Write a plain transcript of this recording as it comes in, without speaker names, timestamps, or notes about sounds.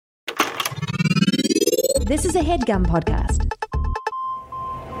This is a HeadGum podcast.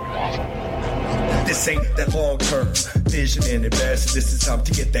 This ain't that long-term vision and invest. This is time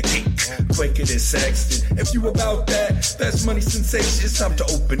to get that cake quicker than Sexton. If you about that, that's money sensation. It's time to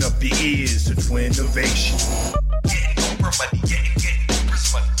open up your ears to Twin Innovation. Getting Oprah money, getting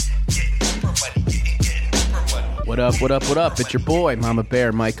Oprah's money. Getting Oprah money, getting Oprah money. What up, what up, what up? It's your boy, Mama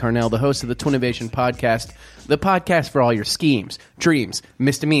Bear, Mike Carnell, the host of the Twin Innovation podcast, the podcast for all your schemes, dreams,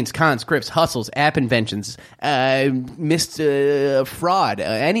 misdemeans, cons, grifts, hustles, app inventions, fraud,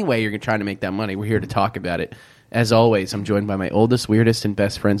 any way you're trying to make that money. We're here to talk about it. As always, I'm joined by my oldest, weirdest, and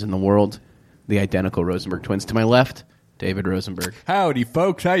best friends in the world, the identical Rosenberg twins. To my left, David Rosenberg. Howdy,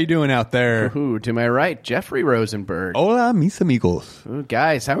 folks. How you doing out there? Ooh, to my right, Jeffrey Rosenberg. Hola, mis amigos. Ooh,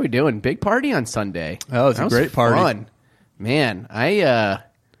 guys, how we doing? Big party on Sunday. Oh, it was a great party. Fun. Man, I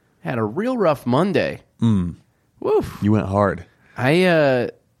had a real rough Monday. Woof. You went hard. I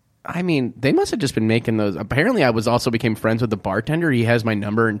mean, they must have just been making those. Apparently, I also became friends with the bartender. He has my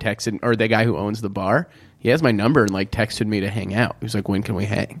number and texted, or the guy who owns the bar. He has my number and texted me to hang out. He was like, "When can we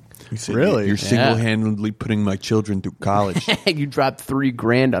hang?" You said, really? You're single-handedly putting my children through college. You dropped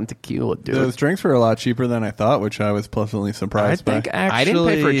 $3,000 on tequila, dude. Those drinks were a lot cheaper than I thought, which I was pleasantly surprised by. I didn't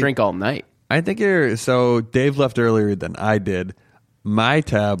pay for a drink all night. I think so Dave left earlier than I did. My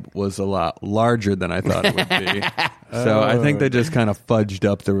tab was a lot larger than I thought it would be. So I think they just kind of fudged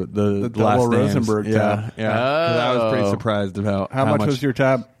up the last double names. Rosenberg tab. Yeah. 'Cause I was pretty surprised about How much was your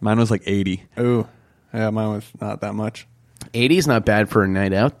tab? Mine was like 80. Ooh. Yeah, mine was not that much. 80 is not bad for a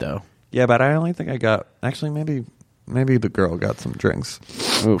night out, though. Yeah, but I only think I got... Actually, maybe the girl got some drinks.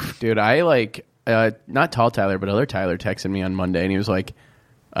 Oof. Dude, I not Tall Tyler, but other Tyler texted me on Monday, and he was like,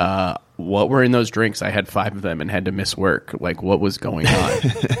 what were in those drinks? I had 5 of them and had to miss work. Like, what was going on?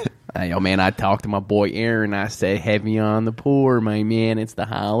 I talked to my boy Aaron. I said, heavy on the poor, my man. It's the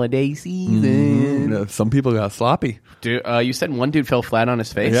holiday season. Some people got sloppy. Dude, you said one dude fell flat on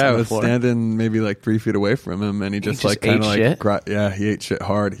his face. Yeah, on I the was floor. standing maybe 3 feet away from him, and he just kind of shit? he ate shit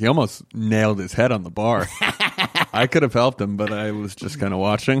hard. He almost nailed his head on the bar. I could have helped him, but I was just kind of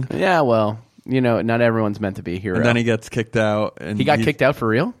watching. Yeah, well, not everyone's meant to be a hero. And then he gets kicked out. And he got kicked out for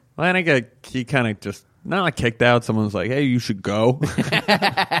real? Well, and he kind of just, not like kicked out. Someone was like, hey, you should go.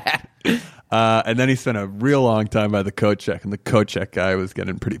 And then he spent a real long time by the coat check, and the coat check guy was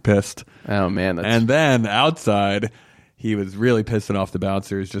getting pretty pissed. Oh, man. And then outside, he was really pissing off the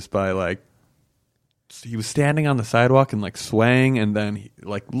bouncers just by he was standing on the sidewalk and swaying, and then he,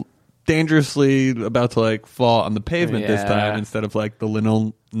 dangerously about to fall on the pavement this time instead of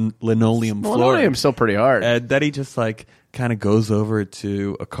the linoleum floor. Linoleum's still pretty hard. And then he just kind of goes over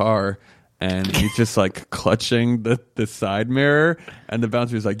to a car, and he's just clutching the side mirror, and the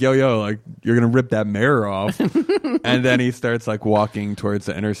bouncer's like, yo, you're gonna rip that mirror off. And then he starts walking towards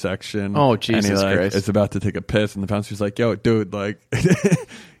the intersection. Oh, Jesus and he Christ. is about to take a piss, and the bouncer's like, yo, dude,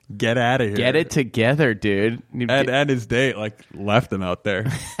 get out of here. Get it together, dude. And his date left him out there.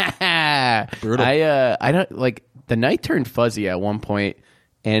 Brutal. I don't the night turned fuzzy at one point,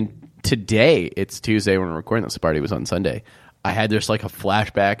 and today, it's Tuesday when we're recording this. Party was on Sunday. I had just a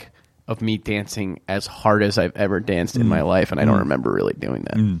flashback of me dancing as hard as I've ever danced in my life, and I don't remember really doing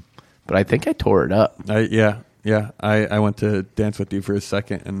that. But I think I tore it up. I went to dance with you for a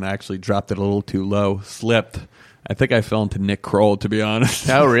second and actually dropped it a little too low, slipped. I think I fell into Nick Kroll, to be honest.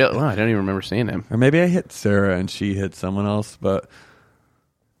 Oh, really? Well, I don't even remember seeing him. Or maybe I hit Sarah and she hit someone else, but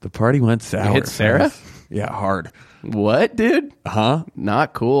the party went sour. You hit Sarah? Yeah, hard. What, dude? Huh?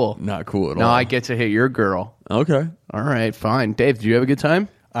 Not cool. Not cool at all. No, I get to hit your girl. Okay. All right, fine. Dave, did you have a good time?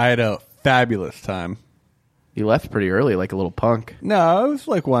 I had a fabulous time. You left pretty early, like a little punk. No, it was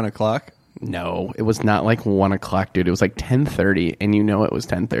 1 o'clock. No, it was not 1 o'clock, dude. It was 10:30, and it was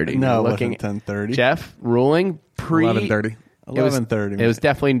 10:30. No, it wasn't 10:30. Jeff, ruling 11:30. 11:30. It was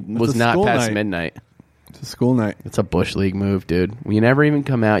definitely was not past night. midnight. It's a school night. It's a Bush League move, dude. You never even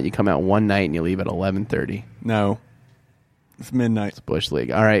come out. You come out one night and you leave at 11:30. No. It's midnight. It's Bush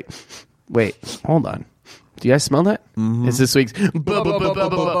League. All right. Wait, hold on. Do you guys smell that? Mm-hmm. It's this week's Beef of the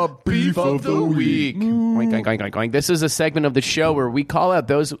Week. Oink, oink, oink, oink, oink. This is a segment of the show where we call out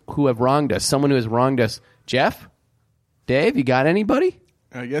those who have wronged us, someone who has wronged us. Jeff? Dave, you got anybody?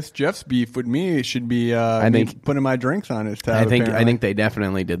 I guess Jeff's beef with me should be me putting my drinks on his tab. I think they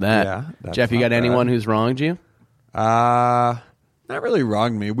definitely did that. Yeah, Jeff, you got anyone who's wronged you? Not really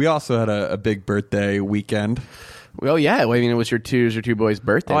wronged me. We also had a big birthday weekend. Well, yeah. Well, I mean, it was your two boys'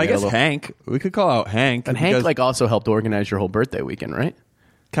 birthday. Oh, I guess Hank. We could call out Hank. And Hank also helped organize your whole birthday weekend, right?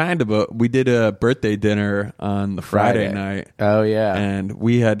 Kind of, but we did a birthday dinner on the Friday night. Oh yeah, and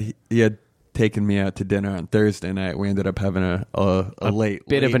he had taken me out to dinner on Thursday night. We ended up having a late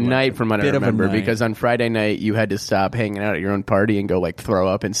bit of a lunch. night from what I Bit of a remember, night. because on Friday night you had to stop hanging out at your own party and go like throw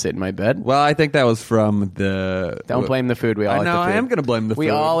up and sit in my bed. Well, I think that was from the. Don't blame the food. We all I ate know. the food. I am going to blame the food. We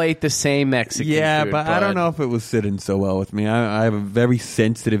all ate the same Mexican Yeah, food, but I don't bud. know if it was sitting so well with me. I have a very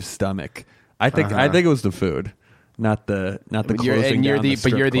sensitive stomach. I think it was the food, not the But you're, closing and you're down the,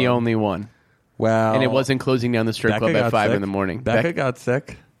 strip but you're the club. only one. Well, And it wasn't closing down the strip Becca club at got 5 sick. in the morning. Becca got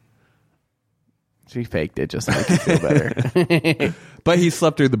sick, She faked it just to make you feel better. but he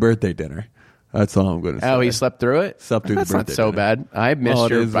slept through the birthday dinner. That's all I'm going to say. Oh, he slept through it? Slept through the That's not birthday so dinner. bad. I missed Well,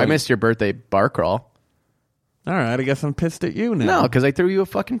 it is I like- missed your birthday bar crawl. All right, I guess I'm pissed at you now. No, because I threw you a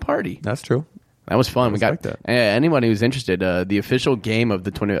fucking party. That's true. That was fun. We got respect that. anyone who's interested. The official game of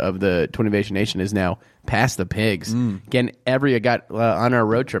the Twinnovation Nation is now Pass the Pigs. Again, I got on our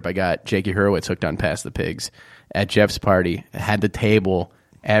road trip. I got Jakey Hurwitz hooked on Pass the Pigs at Jeff's party. Had the table.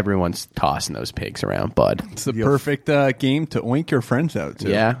 Everyone's tossing those pigs around, bud. It's the perfect game to oink your friends out to.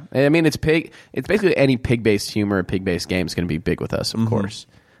 Yeah, I mean it's pig. It's basically any pig-based humor, pig-based game is going to be big with us, of course.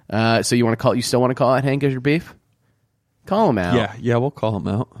 So you want to call? You still want to call out Hank as your beef? Call him out. Yeah, we'll call him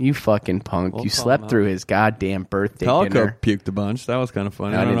out. You fucking punk. We'll You call slept him through out. his goddamn birthday Calico dinner. puked a bunch. That was kind of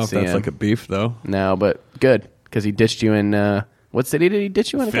funny. I I don't didn't know if see that's him. like a beef though. No, but good because he ditched you in. What city did he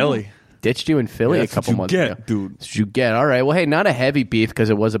ditch you in? Philly. Ditched you in Philly Yeah, a that's couple what you months get, ago. dude. That's what you get. All right. Well, hey, not a heavy beef because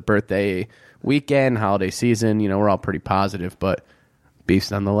it was a birthday weekend, holiday season. You know, we're all pretty positive, but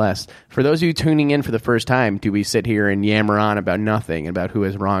beefs nonetheless. For those of you tuning in for the first time, do we sit here and yammer on about nothing, about who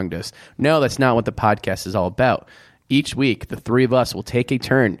has wronged us? No, that's not what the podcast is all about. Each week, the three of us will take a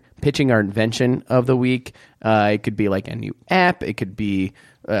turn pitching our invention of the week. It could be like a new app. It could be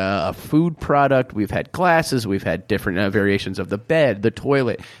a food product. We've had glasses. We've had different variations of the bed, the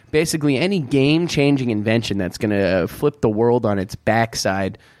toilet. Basically, any game-changing invention that's going to flip the world on its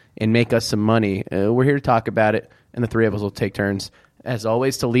backside and make us some money. We're here to talk about it, and the three of us will take turns, as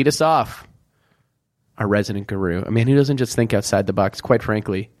always, to lead us off. Our resident guru, a man who doesn't just think outside the box, quite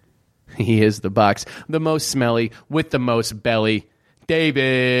frankly. He is the box, the most smelly with the most belly,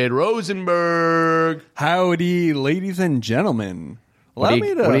 David Rosenberg. Howdy, ladies and gentlemen. What do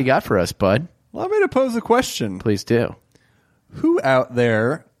you got for us, bud? Allow me to pose a question. Please do. Who out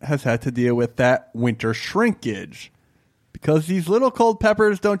there has had to deal with that winter shrinkage? Because these little cold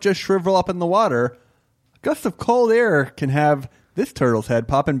peppers don't just shrivel up in the water. A gust of cold air can have this turtle's head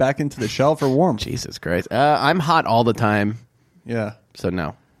popping back into the shell for warmth. Jesus Christ. I'm hot all the time, Yeah. so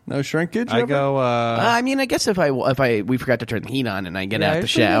no. No shrinkage? I ever? go. I mean, I guess if we forgot to turn the heat on and I get out the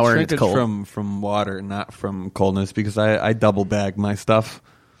usually shower and it's shrinkage cold. from water, not from coldness, because I double bag my stuff.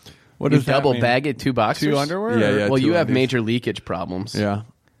 What You does that double mean? bag it, 2 boxers? 2 underwear? Yeah, or- yeah. Well, 2 you have undies. major leakage problems. Yeah,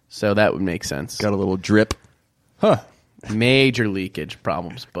 So that would make sense. got a little drip. Huh. Major leakage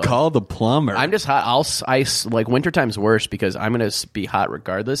problems. But Call the plumber. I'm just hot. Like wintertime's worse because I'm going to be hot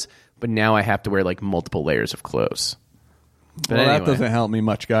regardless. But now I have to wear like multiple layers of clothes. But Well, that anyway. doesn't help me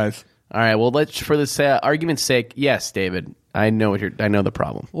much, guys. All right. Well, let's for this argument's sake, yes, David. I know the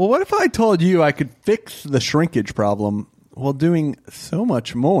problem. Well, what if I told you I could fix the shrinkage problem while doing so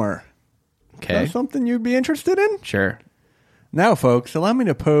much more? Is Okay. that something you'd be interested in? Sure. Now, folks, allow me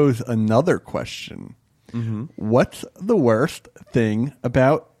to pose another question. What's the worst thing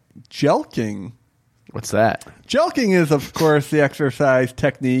about jelking? What's that? Jelking is, of course, the exercise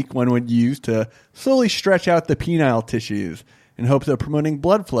technique one would use to slowly stretch out the penile tissues in hopes of promoting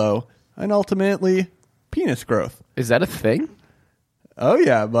blood flow and ultimately penis growth. Is that a thing? Oh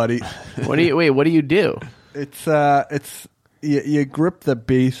yeah, buddy. What do you do? It's you grip the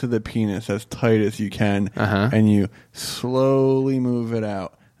base of the penis as tight as you can, and you slowly move it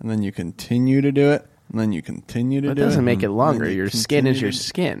out, and then you continue to do it, and then you continue to That do it. doesn't make it and longer. then you Your skin is continue your to-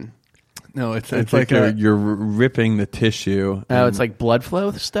 skin. No, it's It's like like a you're ripping the tissue. Oh, it's like blood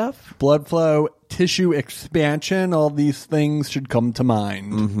flow stuff. blood flow, tissue expansion. All these things should come to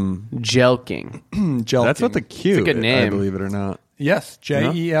mind. Jelking. Jelking. That's what the Q. It's a good name. I believe it or not. Yes,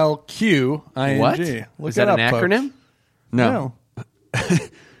 JELQING. What? Look Is that it an up, folks. acronym? No.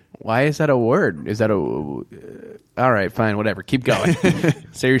 Why is that a word? Is that a? All right, fine, whatever. Keep going.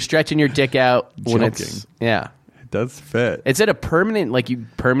 So you're stretching your dick out when it's Jelking. It does fit. Is it a permanent? Like you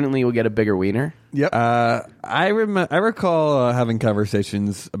permanently will get a bigger wiener? Yep. I recall having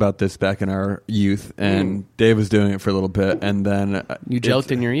conversations about this back in our youth, and Dave was doing it for a little bit, and then You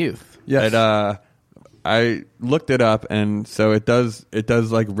jelked in your youth. Yes. I looked it up, and so it does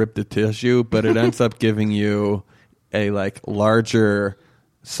like rip the tissue, but it ends up giving you a like larger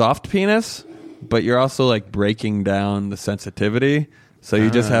soft penis, but you're also like breaking down the sensitivity, so you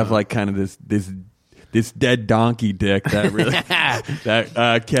just have like kind of this this dead donkey dick that really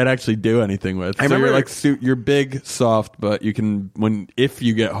that can't actually do anything with. So remember- you're like you're big, soft, but you can if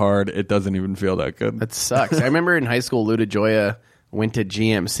you get hard, it doesn't even feel that good. That sucks. I remember in high school, Lou DeJoya went to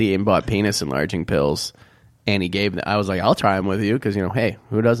GMC and bought penis enlarging pills, and he gave them. I was like, I'll try them with you because, hey,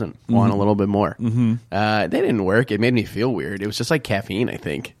 who doesn't want a little bit more? Mm-hmm. They didn't work. It made me feel weird. It was just like caffeine, I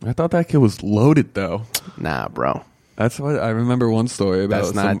think. I thought that kid was loaded though. Nah, bro. That's what I remember. One story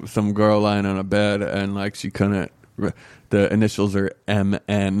That's about not- some girl lying on a bed and like she couldn't. The initials are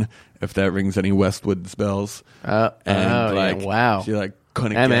MN. If that rings any Westwood bells. Yeah, wow. She like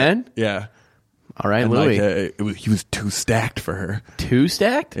couldn't MN? get. Yeah. All right, And Louis. he was too stacked for her. 2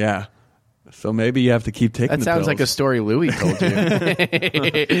 stacked? Yeah. So maybe you have to keep taking. That sounds the like a pills. story Louis told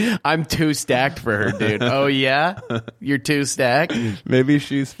you. I'm 2 stacked for her, dude. Oh, yeah? You're 2 stacked? Maybe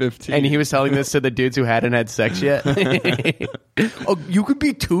she's 15. And he was telling this to the dudes who hadn't had sex yet. Oh, you could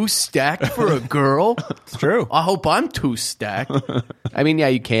be 2 stacked for a girl? It's true. I hope I'm 2 stacked. I mean, yeah,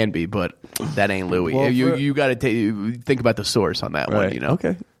 you can be, but that ain't Louis. Well, you got to think about the source on that one, Right. you know?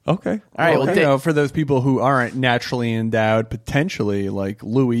 Okay. All right, well, you know, for those people who aren't naturally endowed, potentially like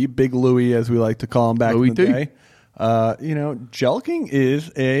Louis, Big Louis, as we like to call him back Louis in the D. day, jelqing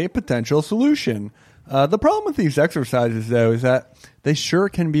is a potential solution. The problem with these exercises, though, is that they sure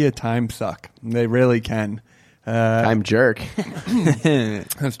can be a time suck. They really can. I'm jerk.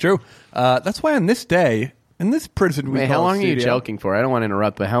 That's true. That's why on this day, in this prison, we Wait, call how a long are you studio- jelking for? I don't want to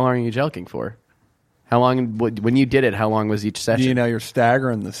interrupt, but how long are you jelking for? How long, when you did it, how long was each session? You know, you're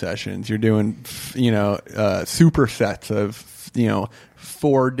staggering the sessions. You're doing, supersets of,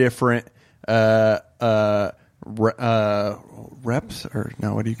 4 different reps, or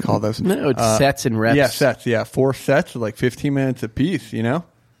no, what do you call those? No, it's sets and reps. Yeah, sets. Yeah, 4 sets of like 15 minutes apiece. An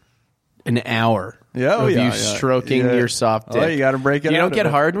hour Yeah, of yeah, you yeah. stroking Yeah. your soft Oh, dick. you gotta break it You out don't a get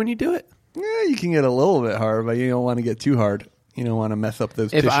bit. hard when you do it? Yeah, you can get a little bit hard, but you don't want to get too hard. You don't want to mess up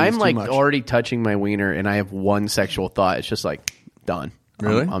those. If tissues I'm too like much. already touching my wiener and I have one sexual thought, it's just like done.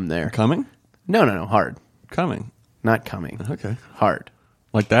 Really? I'm there. Coming? No, hard. Coming. Not coming. Okay. Hard.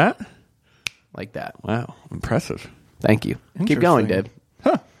 Like that? Like that. Wow. Impressive. Thank you. Keep going, Deb.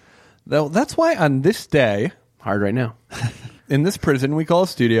 Though that's why on this day Hard right now. in this prison we call a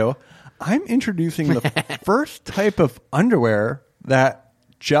studio, I'm introducing the first type of underwear that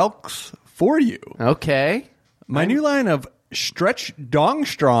jelks for you. Okay. My new line of stretch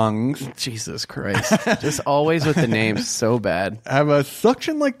dongstrongs Jesus Christ. Just always with the names so bad. have a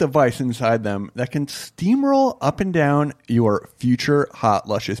suction-like device inside them that can steamroll up and down your future hot,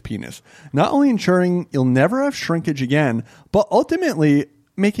 luscious penis. Not only ensuring you'll never have shrinkage again, but ultimately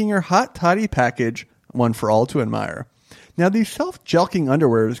making your hot toddy package one for all to admire. Now, these self-jelking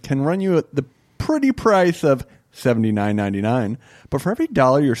underwears can run you at the pretty price of $79.99, but for every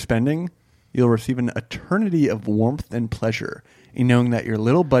 $1 you're spending, you'll receive an eternity of warmth and pleasure in knowing that your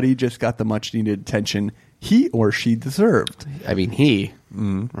little buddy just got the much-needed attention he or she deserved. I mean,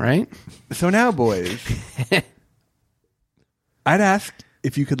 right? So now, boys, I'd ask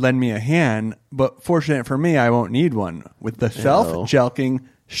if you could lend me a hand, but fortunate for me, I won't need one, with the self-jelking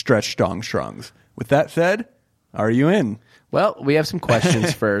stretch dongstrongs. With that said, are you in? Well, we have some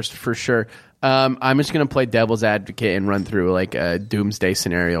questions first, for sure. I'm just going to play devil's advocate and run through like a doomsday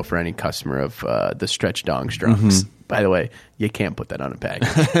scenario for any customer of the stretch dongstrongs. By the way, you can't put that on a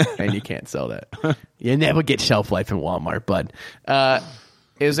package, and you can't sell that. You never get shelf life in Walmart, bud.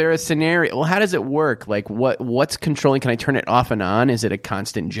 Is there a scenario? Well, how does it work? Like, what's controlling? Can I turn it off and on? Is it a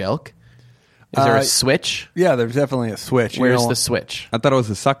constant jelk? Is there a switch? Yeah, there's definitely a switch. You Where's know, the switch? I thought it was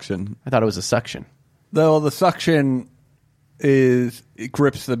a suction. I thought it was a suction. Though the suction it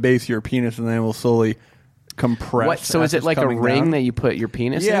grips the base of your penis and then it will slowly compress. What? So as is it it's like a coming ring down. that you put your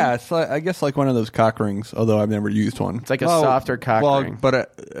penis in? Yeah, it's like, I guess like one of those cock rings, although I've never used one. It's like a softer cock ring.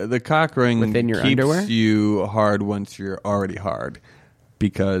 But the cock ring Within your keeps underwear? you hard once you're already hard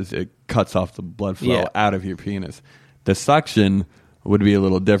because it cuts off the blood flow Yeah. out of your penis. The suction would be a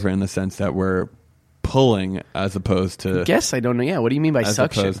little different in the sense that we're pulling as opposed to Guess I don't know. Yeah. What do you mean by as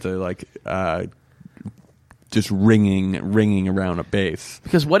suction? opposed to like just ringing around a base.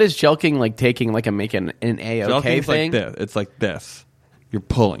 Because what is jelking like taking like making an A-OK Jelking's thing? like this. It's like this. You're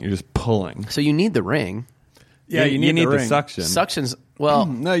pulling. You're just pulling. So you need the ring. Yeah, you need the ring. suction. Suction's, well,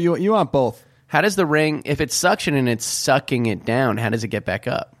 No, you want both. how does the ring, if it's suction and it's sucking it down, how does it get back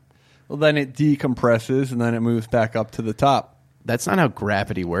up? Well, then it decompresses and then it moves back up to the top. That's not how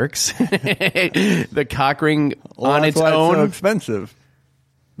gravity works. The cock ring Well, on that's its why own, it's so expensive.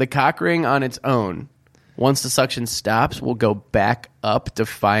 the cock ring on its own, once the suction stops, will go back up,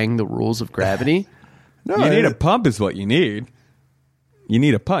 defying the rules of gravity. No, you need a it- pump is what you need. You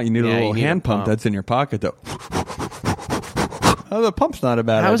need a pump. You need a Yeah, little you need a hand pump pump. that's in your pocket. Though. Oh, the pump's not a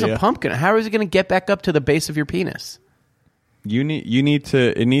bad How is idea. a pump gonna? How is it going to get back up to the base of your penis? You need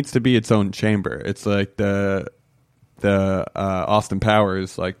to. It needs to be its own chamber. It's like the Austin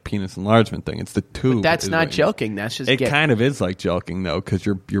Powers like penis enlargement thing. It's the tube. That's is not what you- jelking. That's just It kind of is like jelking though, because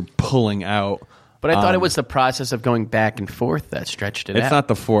you're pulling out. But I thought it was the process of going back and forth that stretched it out. It's not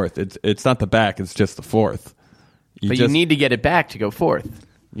the fourth. It's not the back. It's just the fourth. But you need to get it back to go forth.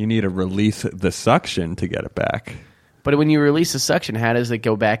 You need to release the suction to get it back, But when you release the suction, how does it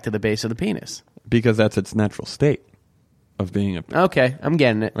go back to the base of the penis? because that's its natural state of being a Okay, I'm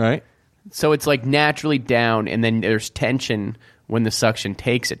getting it. right. So it's like naturally down, and then there's tension when the suction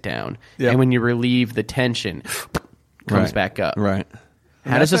takes it down. Yeah. And when you relieve the tension, comes Right. back up. Right.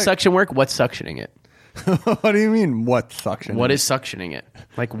 How does the that's suction work? What's suctioning it? What do you mean? What suction? What is suctioning it?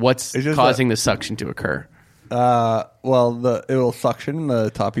 Like, what's It's just causing the suction to occur? Well, it will suction the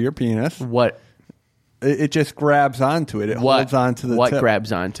top of your penis. What? It just grabs onto it. It holds onto the What tip.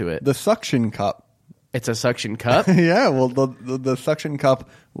 grabs onto it? The suction cup. It's a suction cup. Yeah, well, the suction cup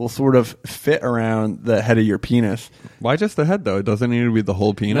will sort of fit around the head of your penis. Why just the head though? It doesn't need to be the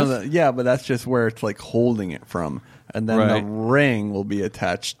whole penis. Yeah, but that's just where it's like holding it from, and then Right. the ring will be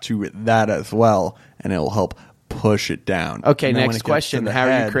attached to that as well, and it will help push it down. Okay, And then when next it gets question. to the How are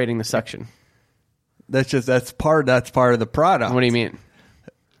you head, creating the suction? That's part of the product. What do you mean?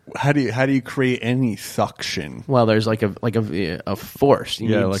 How do you create any suction? Well, there's like a force. You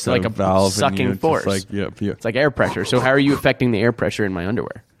Yeah, need like a valve and sucking you just force. like, yeah. It's like air pressure. So how are you affecting the air pressure in my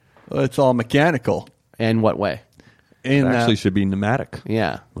underwear? Well, it's all mechanical. And what way? In It that, actually should be pneumatic.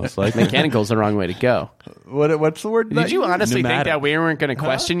 Yeah. Most likely. Mechanical's the wrong way to go. what's the word? Did you honestly think Pneumatic. that we weren't going to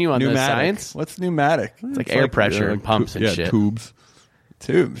question you on the Pneumatic. science? What's pneumatic? It's like air pressure and pumps and shit. Tubes.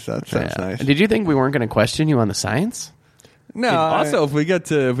 Tubes. That's Yeah. nice. Did you think we weren't going to question you on the science? No. Also, if we get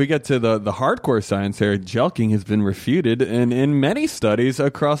to the hardcore science here, jelking has been refuted in many studies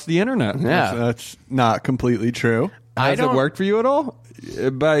across the internet. Yeah. that's not completely true. I Has it don't- worked for you at all?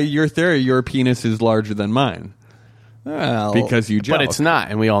 By your theory, your penis is larger than mine Well, because you jelk. But it's not,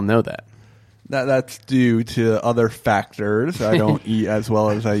 and we all know that. that's due to other factors. I don't eat as well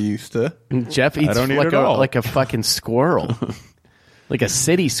as I used to. Jeff eats don't eat like at all. like a fucking squirrel. Like a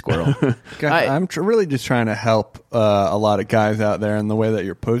city squirrel. I'm really just trying to help a lot of guys out there, and the way that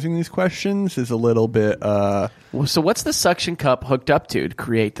you're posing these questions is a little bit. So what's the suction cup hooked up to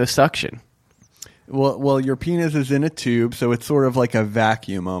create the suction? Well, your penis is in a tube, so it's sort of like a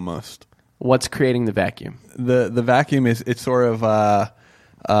vacuum almost. What's creating the vacuum? The vacuum is it's sort of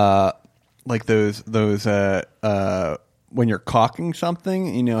like those when you're caulking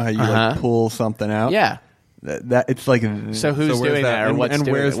something, you know how you like pull something out. Yeah. That it's like. So who's where's doing that, or and- what's and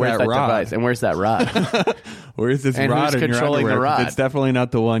doing where's it? Where's that that rod? device? And where's that rod? Where's this And rod who's in your controlling the underwear? 'Cause rod? It's definitely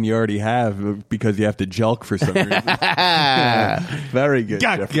not the one you already have because you have to jelk for some reason. Very good.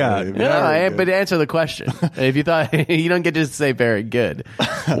 God, Jeffrey. God. Very No, good. but answer the question. If you thought you don't get to just say very good,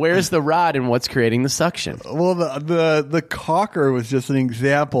 where's the rod and what's creating the suction? Well, the caulker was just an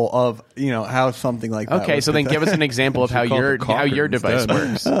example of how something like that. Okay, was so then give us an example of how call it the your caulker device instead.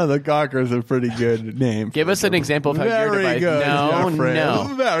 works. The caulker is a pretty good name. Give us an example of how your Very device. good, No, Jeffrey.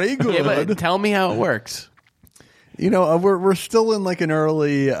 no. Very good. Tell me how it works. We're still in like an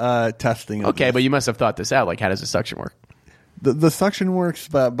early testing. Of Okay, this. but you must have thought this out. Like, how does the suction work? The suction works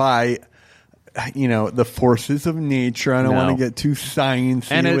by the forces of nature. I don't No. want to get too sciencey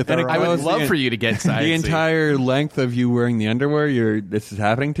And it- with and our it I would goes- love for you to get The sciencey. entire length of you wearing the underwear, this is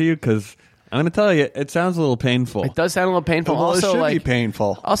happening to you? Because I'm going to tell you, it sounds a little painful. It does sound a little painful. Well, also, it should like be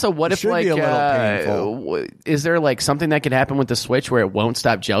painful. Also, what It if should like be a little painful. is there like something that could happen with the switch where it won't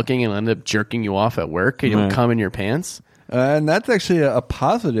stop jelking and it'll end up jerking you off at work and it'll Right. come in your pants? And that's actually a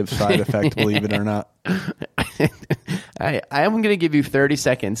positive side effect, believe it or not. I am going to give you 30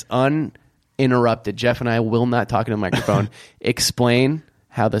 seconds uninterrupted. Jeff and I will not talk in the microphone. Explain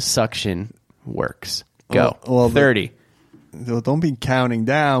how the suction works. Go. Well, 30. So don't be counting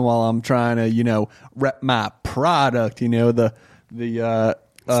down while I'm trying to, rep my product. The It's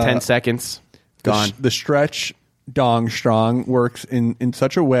 10 seconds. Gone. The stretch Dong Strong works in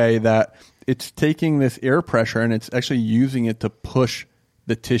such a way that it's taking this air pressure and it's actually using it to push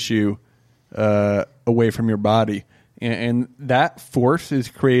the tissue away from your body. And that force is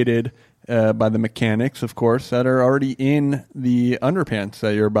created by the mechanics, of course, that are already in the underpants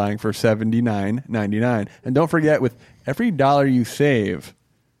that you're buying for $79.99. And don't forget, with every dollar you save,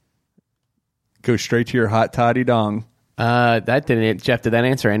 go straight to your hot toddy dong. That didn't. Jeff, did that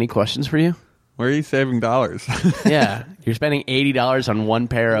answer any questions for you? Where are you saving dollars? Yeah, you're spending $80 on one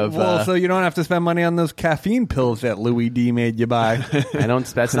pair of. so you don't have to spend money on those caffeine pills that Louis D made you buy. I don't.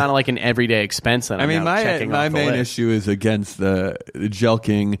 That's not like an everyday expense. That I mean, now checking my off the main list. issue is against the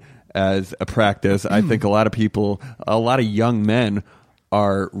jelqing as a practice. I think a lot of people, a lot of young men,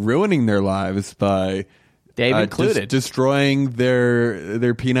 are ruining their lives by Dave included. destroying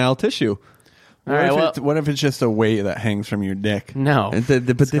their penile tissue. All right, well, What if it's just a weight that hangs from your dick? no. But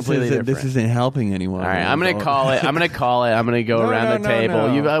this completely isn't, different. isn't helping anyone. All right, I'm going to call it. I'm going to call it. I'm going to go No, around no, the no,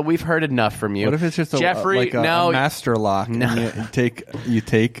 table. no. We've heard enough from you. What if it's just Jeffrey? a no, master lock? No. And you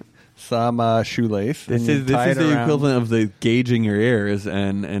take some shoelace. This and you is tie it the around. equivalent of the gauging your ears,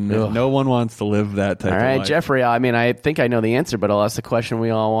 and Ugh. no one wants to live that type all of right, life. Jeffrey. I mean, I think I know the answer, but I'll ask the question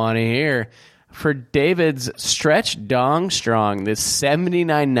we all want to hear. For David's Stretch Dong Strong, this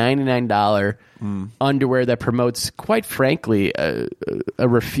 $79.99 underwear that promotes, quite frankly, a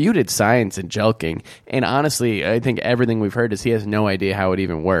refuted science in jelqing. And honestly, I think everything we've heard is he has no idea how it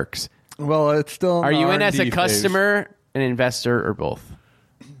even works. Well, it's still. Are the you in as a R&D phase. customer, an investor, or both?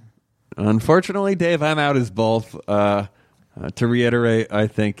 Unfortunately, Dave, I'm out as both. To reiterate, I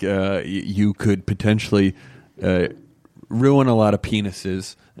think you could potentially ruin a lot of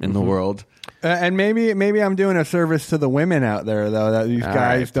penises in the world. And maybe I'm doing a service to the women out there, though, that these All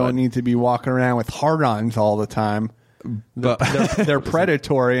guys right, don't but- need to be walking around with hard-ons all the time. But They're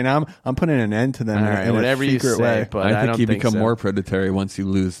predatory, and I'm putting an end to them All in, right, in whatever a you secret say, way. but I think don't you think become so. more predatory once you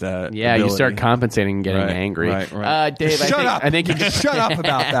lose that. Yeah, you start ability. compensating and getting Right, angry. right. Dave, Shut up! I think you could Shut up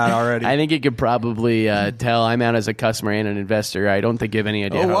about that already. I think you could probably tell I'm out as a customer and an investor. I don't think you have any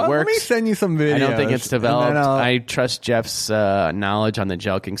idea how it Let me works. send you some videos. I don't think it's and then developed. I'll- I trust Jeff's knowledge on the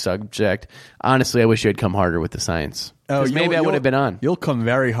jelqing subject. Honestly, I wish you had come harder with the science. 'Cause maybe I would have been on. You'll come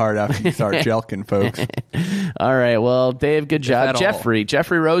very hard after you start jelqing, folks. All right. Well, Dave, good job. at all.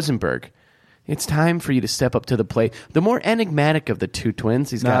 Jeffrey Rosenberg. It's time for you to step up to the plate. The more enigmatic of the two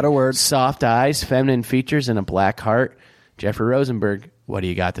twins. He's Not got a word. soft eyes, feminine features, and a black heart. Jeffrey Rosenberg, what do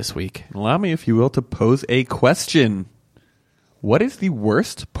you got this week? Allow me, if you will, to pose a question. What is the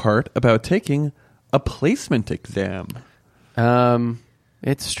worst part about taking a placement exam?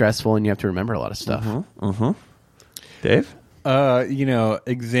 It's stressful, and you have to remember a lot of stuff. Dave?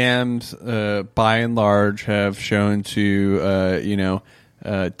 Exams, by and large, have shown to,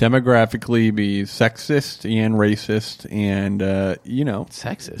 demographically be sexist and racist, and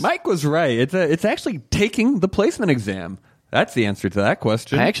Sexist. Mike was right. It's actually taking the placement exam. That's the answer to that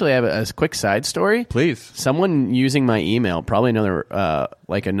question. I actually have a quick side story. Please. Someone using my email, probably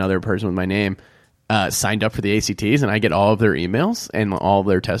another person with my name, signed up for the ACTs, and I get all of their emails and all of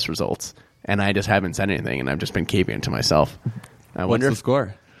their test results, and I just haven't said anything, and I've just been keeping it to myself. I What's wonder the if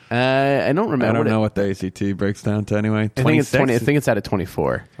score? I don't remember. I don't know what the ACT breaks down to anyway. I think it's 20. I 26? think it's out of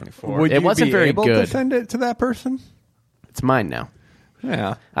 24. 24. would It you wasn't be very able to good. send it to that person? It's mine now.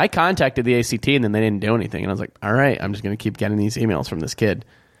 Yeah. I contacted the ACT, and then they didn't do anything, and I was like, all right, I'm just going to keep getting these emails from this kid.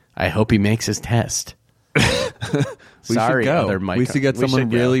 I hope he makes his test. We Sorry, should go. other Mike. We should get someone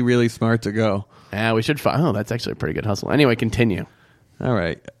go. really, really smart to go. Yeah, we should. Oh, that's actually a pretty good hustle. Anyway, continue. All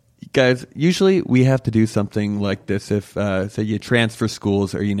right. Guys, usually we have to do something like this if, say, you transfer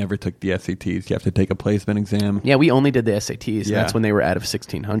schools or you never took the SATs. You have to take a placement exam. Yeah, we only did the SATs. And Yeah. that's when they were out of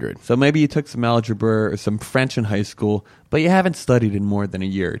 1600. So maybe you took some algebra or some French in high school, but you haven't studied in more than a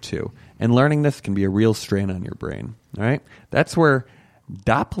year or two. And learning this can be a real strain on your brain. All right? That's where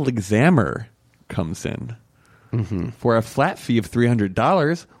Doppelexamer comes in. For a flat fee of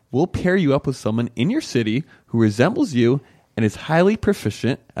 $300, we'll pair you up with someone in your city who resembles you and is highly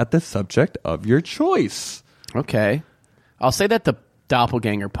proficient at the subject of your choice. Okay. I'll say that the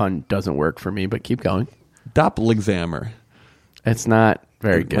doppelganger pun doesn't work for me, but keep going. Doppelexamer. It's not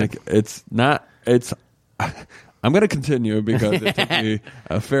very good. Like, it's not. It's. I'm going to continue because it took me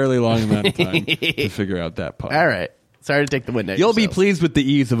a fairly long amount of time to figure out that pun. All right. Sorry to take the wind out of You'll be yourselves. pleased with the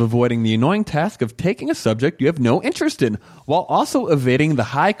ease of avoiding the annoying task of taking a subject you have no interest in, while also evading the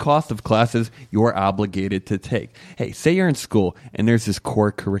high cost of classes you're obligated to take. Hey, say you're in school and there's this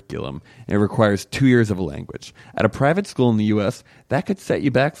core curriculum, and it requires 2 years of a language. At a private school in the U.S., that could set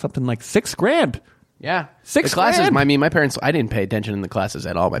you back something like $6,000. Yeah. $6,000. The classes, I mean, my parents, I didn't pay attention in the classes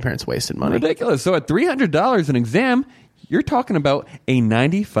at all. My parents wasted money. Ridiculous. So at $300 an exam, you're talking about a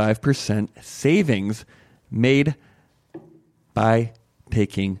 95% savings made by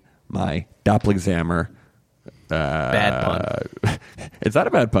taking my Doppelexamer. Bad pun. It's not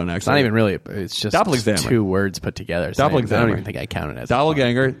a bad pun, actually. It's not even really. It's just Doppelexamer. 2 words put together. So I Doppelexamer. don't even think I counted as a pun.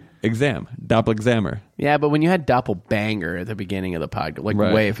 Doppelganger exam. Doppelexamer. Yeah, but when you had doppelbanger at the beginning of the podcast, like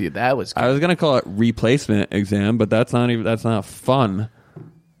Right. way a few, that was good. I was going to call it replacement exam, but that's not fun.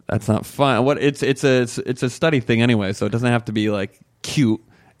 That's not fun. What it's a study thing anyway, so it doesn't have to be like cute.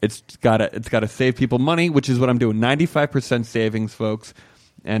 It's gotta save people money, which is what I'm doing. 95% savings, folks,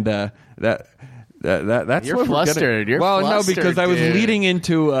 and that's You're what we're flustered. You're well, flustered, no, because I was dude. leading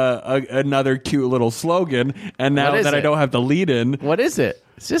into another cute little slogan, and now What is that I it? don't have the lead in. What is it?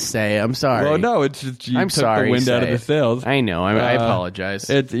 Just say. I'm sorry. Well, no, it's just you I'm took sorry. the wind out of say the sails. it. I know. I apologize.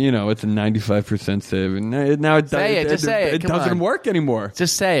 It's it's a 95% saving. Now it Say it, just say it. It Come doesn't on. work anymore.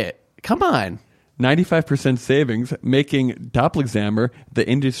 Just say it. Come on. 95% savings, making Doppelexamer the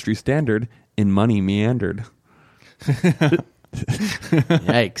industry standard in money meandered.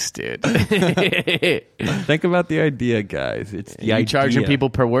 Yikes, dude. Think about the idea, guys. It's the You idea. charging people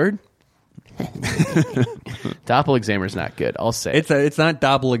per word? Doppelexamer's not good. I'll say It's not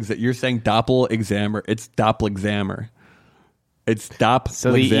Doppelexamer. You're saying Doppelexamer. It's Doppelexamer. It's Doppelexamer.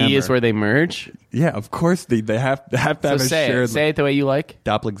 So the E is where they merge? Yeah, of course they have to have So a say shared it. Say it the way you like.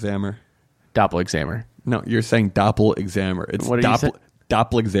 Doppelexamer. Doppelexamer. No, you're saying Doppelexamer. It's What are you saying?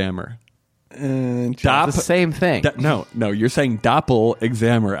 Doppelexamer. It's the same thing. No, you're saying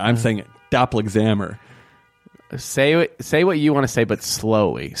Doppelexamer. I'm saying Doppelexamer. Say what you want to say, but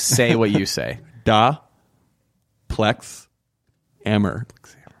slowly. Say what you say. Doppelexamer.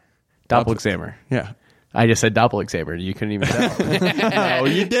 Doppelexamer. Yeah. I just said doppelexamer. You couldn't even tell. No,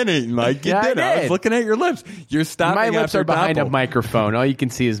 you didn't, Mike. You Yeah, I did. I was did. looking at your lips. You're stopping. My lips after are behind doppel. a microphone. All you can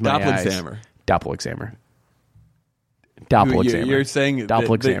see is my eyes. Doppelexamer. Doppelexamer. Doppelexamer. You're saying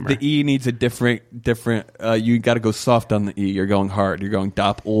Doppelexamer. the E needs a different. You got to go soft on the E. You're going hard. You're going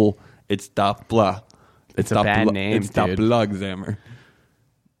doppel. It's doppla. It's a bad name, It's dude. Doppelexamer.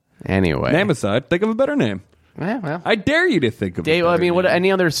 Anyway. Name aside, think of a better name. Yeah, well. I dare you to think of. Dave, a better I mean, what name.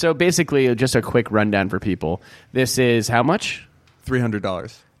 any other? So basically, just a quick rundown for people. This is how much?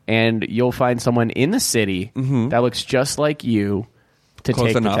 $300. And you'll find someone in the city that looks just like you to Close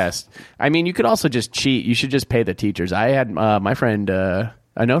take enough. the test. I mean, you could also just cheat. You should just pay the teachers. I had my friend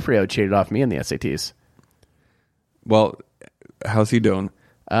Onofrio cheated off me in the SATs. Well, how's he doing?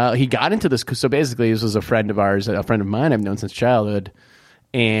 He got into this. So basically, this was a friend of ours, a friend of mine I've known since childhood,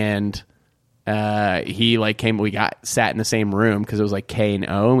 and he came. We sat in the same room because it was like K and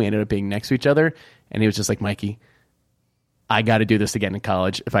O. And we ended up being next to each other, and he was just like, Mikey, I got to do this again in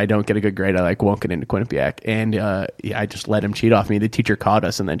college. If I don't get a good grade, I won't get into Quinnipiac. And I just let him cheat off me. The teacher caught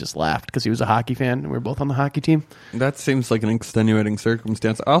us and then just laughed because he was a hockey fan and we were both on the hockey team. That seems like an extenuating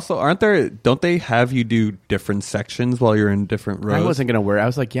circumstance. Also, don't they have you do different sections while you're in different rows? I wasn't going to worry. I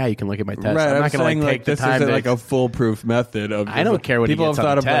was like, yeah, you can look at my test. Right, I'm not going to take the this time isn't to like a foolproof method of. I don't care what he people gets have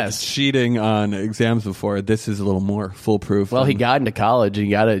on thought the about test. cheating on exams before. This is a little more foolproof. Well, he than- got into college. He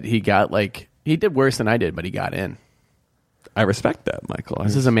did worse than I did, but he got in. I respect that, Michael.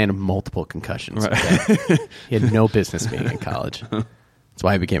 This is a man of multiple concussions. Okay? He had no business being in college. That's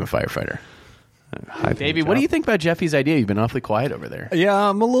why I became a firefighter. Davey, what do you think about Jeffy's idea? You've been awfully quiet over there. Yeah,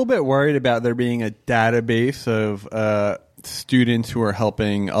 I'm a little bit worried about there being a database of students who are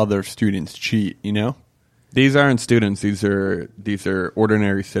helping other students cheat, you know? These aren't students. These are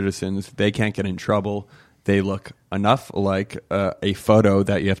ordinary citizens. They can't get in trouble. They look enough like a photo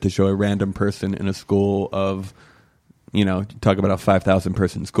that you have to show a random person in a school of, talk about a 5,000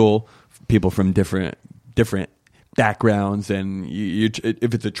 person school, people from different backgrounds, and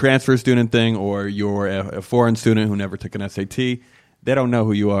if it's a transfer student thing or you're a foreign student who never took an SAT, they don't know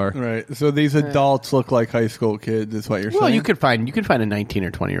who you are. Right. So these adults look like high school kids, is what you're saying? Well, you could find a 19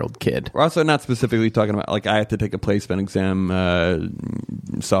 or 20-year-old kid. We're also not specifically talking about, I had to take a placement exam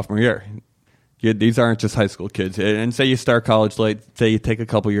sophomore year. These aren't just high school kids. And say you start college late, say you take a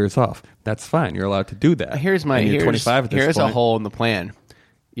couple years off. That's fine. You're allowed to do that. Here's And you're 25 at this here's a point. hole in the plan.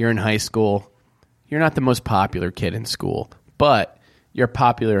 You're in high school. You're not the most popular kid in school, but you're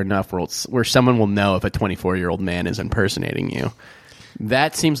popular enough where someone will know if a 24-year-old man is impersonating you.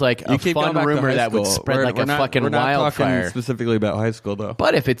 That seems like a keep fun going back to rumor high that would school. spread like a fucking we're not wildfire. talking specifically about high school, though.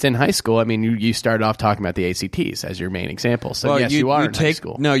 But if it's in high school, I mean, you started off talking about the ACTs as your main example. So yes, you are in high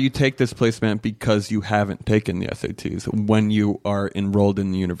school. No, you take this placement because you haven't taken the SATs when you are enrolled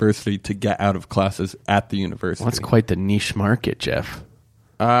in the university to get out of classes at the university. Well, that's quite the niche market, Jeff.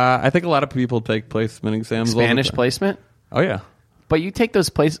 I think a lot of people take placement exams. all the Spanish time. placement? Oh, yeah. But you take those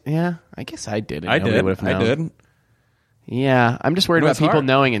yeah, I guess I did. I Nobody did. would have I known. did. Yeah, I'm just worried It about was people hard.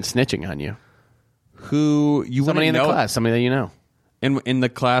 knowing and snitching on you. Who you Somebody in wouldn't the know class, somebody that you know. in the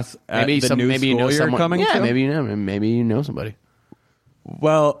class at Maybe the new maybe you school know you're someone. coming yeah, to? maybe you know somebody.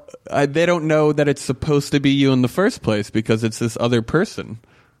 Well, they don't know that it's supposed to be you in the first place because it's this other person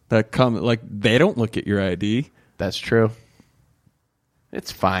that they don't look at your ID. That's true.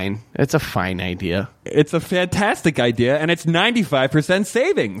 It's fine. It's a fine idea. It's a fantastic idea, and it's 95%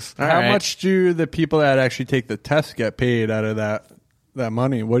 savings. All How right. much do the people that actually take the test get paid out of that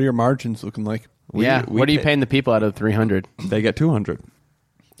money? What are your margins looking like? We what are you pay- paying the people out of the 300? They get 200,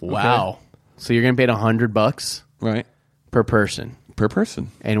 Wow. So you're going to pay $100 right, per person. per person.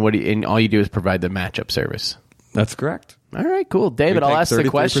 And and all you do is provide the matchup service. That's correct. All right, cool. David, We I'll take ask the 33%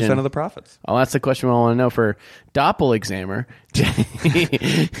 question. of the profits. I'll ask the question I want to know for Doppelexamer.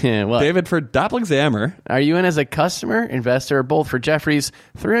 What? David, for Doppelexamer, Are you in as a customer, investor, or both for Jeffrey's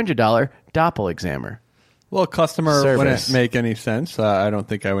 $300 Doppelexamer? Well, customer Service. wouldn't make any sense. I don't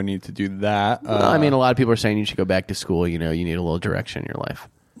think I would need to do that. Well, I mean, a lot of people are saying you should go back to school. You know, you need a little direction in your life.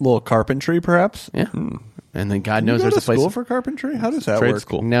 little carpentry, perhaps. Yeah. And then God You knows go there's to a place. school for carpentry. How does that trade work?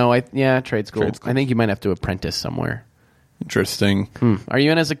 school. No, trade school. Trade school. I think you might have to apprentice somewhere. Interesting. Are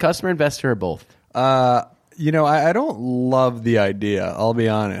you in as a customer, investor, or both? I don't love the idea. I'll be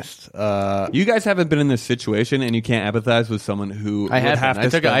honest. You guys haven't been in this situation, and you can't empathize with someone who I would have.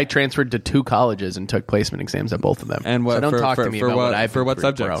 have to. I transferred to 2 colleges and took placement exams at both of them. And what- so don't for- talk for- to me for about what- what I've for been what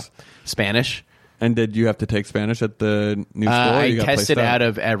through, bro. subjects? Spanish. And did you have to take Spanish at the new school? or I you got tested placed out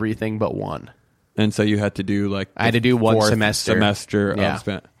of everything but one. and so you had to do like I had to do one fourth semester. Yeah. of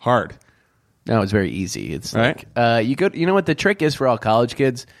Spanish. Hard. No, it's very easy. It's Right. like you go. You know what the trick is for all college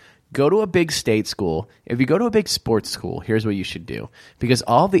kids? Go to a big state school. If you go to a big sports school, here's what you should do, because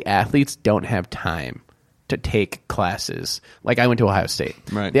all the athletes don't have time to take classes. Like I went to Ohio State.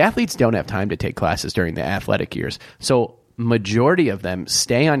 Right. The athletes don't have time to take classes during the athletic years. So majority of them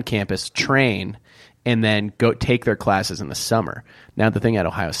stay on campus, train, and then go take their classes in the summer. Now, the thing at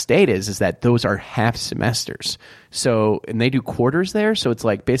Ohio State is that those are half semesters. So, and they do quarters there. So it's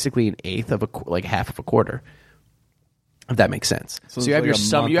like basically an eighth of like half of a quarter. If that makes sense. So it's you have like your a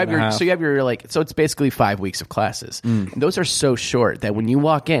summer, month you have and a your, half. so you have your like, so it's basically 5 weeks of classes. And those are so short that when you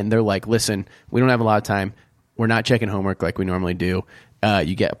walk in, they're like, listen, we don't have a lot of time. We're not checking homework like we normally do.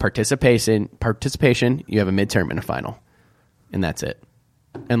 You get participation. You have a midterm and a final, and that's it.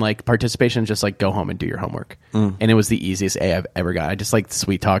 And like participation, is just like go home and do your homework. And it was the easiest A I've ever got. I just like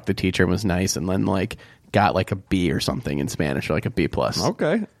sweet talked the teacher, and was nice, and then like got like a B or something in Spanish, or like a B plus.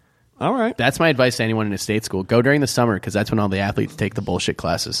 Okay. All right. That's my advice to anyone in a state school. Go during the summer because that's when all the athletes take the bullshit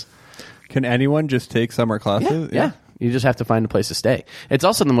classes. Can anyone just take summer classes? Yeah. You just have to find a place to stay. It's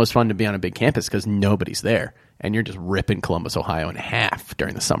also the most fun to be on a big campus because nobody's there. And you're just ripping Columbus, Ohio in half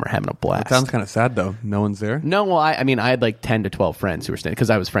during the summer, having a blast. Sounds kind of sad though. No one's there. No, well, I mean, I had like 10 to 12 friends who were staying because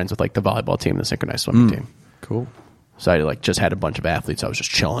I was friends with like the volleyball team and the synchronized swimming team. Cool. So I like just had a bunch of athletes I was just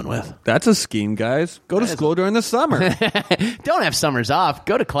chilling with. That's a scheme, guys. Go to school during the summer. Don't have summers off.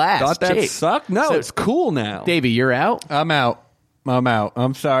 Go to class. Thought that Jake. sucked? No, So- it's cool now. Davey, you're out? I'm out.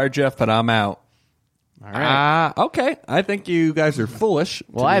 I'm sorry, Jeff, but I'm out. All right. Okay. I think you guys are foolish.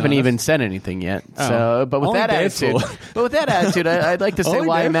 Well, I haven't even said anything yet. So, but with Only that Dave's attitude, fool. I'd like to say Only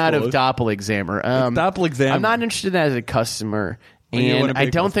why I'm Dave's out of foolish. Doppelexamer. Doppelexamer. I'm not interested as a customer, Well, you want and a I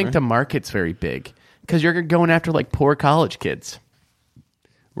big don't think customer. the market's very big because you're going after like poor college kids.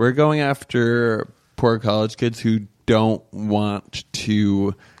 We're going after poor college kids who don't want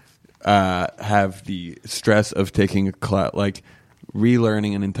to have the stress of taking a class, like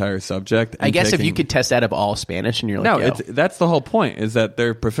relearning an entire subject. I and guess if taking- you could test out of all Spanish and you're like, No, yo, that's the whole point. Is that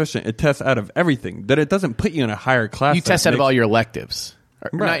they're proficient. It tests out of everything. That it doesn't put you in a higher class. you that test out of makes- all your electives,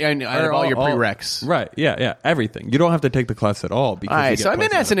 Right. out of all your prereqs. Right. Yeah. Everything. You don't have to take the class at all. Because All you right, get so I'm in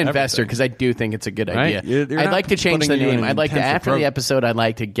points as an out of investor everything. because I do think it's a good Right? idea. You're I'd not like to change the putting you in name. an I'd like to, intensive after the program. episode, I'd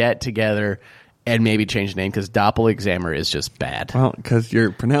like to get together and maybe change the name because Doppelexamer is just bad. Well, because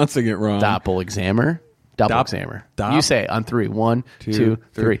you're pronouncing it wrong. Doppelexamer. Doppelexamer. Dop- You say it on 3. 1, 2,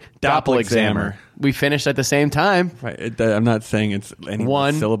 3. Doppelexamer. We finished at the same time. Right. I'm not saying it's any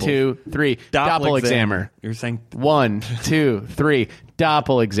 1, syllable. 2, 3. Doppelexamer. You're saying 1, 2, 3.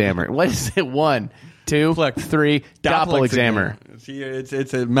 Doppelexamer. What is it? 1, 2, 3. Doppelexamer. See,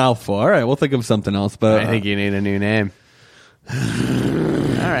 it's a mouthful. All right, we'll think of something else. But I think you need a new name. All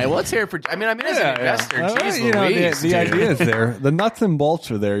right, well, let's hear it for. I mean, as an investor. Jeez Louise, the dude. idea is there. The nuts and bolts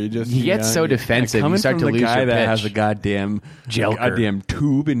are there. You just You get so defensive, coming you start from to the lose guy your that pitch. has a goddamn Joker.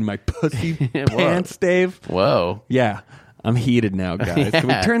 tube in my pussy Whoa. pants, Dave. Whoa. Yeah, I'm heated now, guys. Can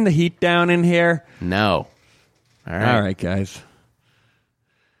we turn the heat down in here? No. All right. All right, guys.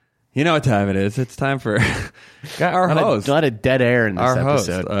 You know what time it is? It's time for our host. A lot of dead air in this Our host.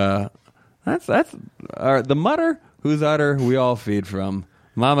 episode. That's the mutter whose udder we all feed from.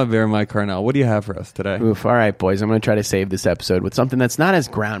 Mama Bear, Mike Carnell. What do you have for us today? Oof. All right, boys. I'm going to try to save this episode with something that's not as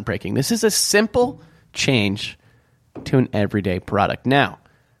groundbreaking. This is a simple change to an everyday product. Now,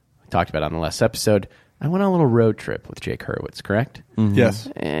 we talked about it on the last episode. I went on a little road trip with Jake Hurwitz, correct? Yes.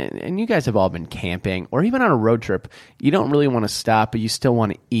 And you guys have all been camping or even on a road trip. You don't really want to stop, but you still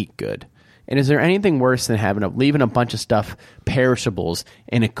want to eat good. And is there anything worse than leaving a bunch of stuff, perishables,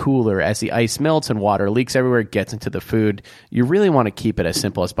 in a cooler as the ice melts and water leaks everywhere, gets into the food? You really want to keep it as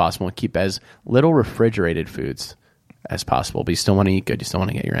simple as possible and keep as little refrigerated foods as possible, but you still want to eat good. You still want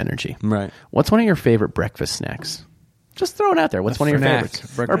to get your energy. Right. What's one of your favorite breakfast snacks? Just throw it out there. What's one of your snack.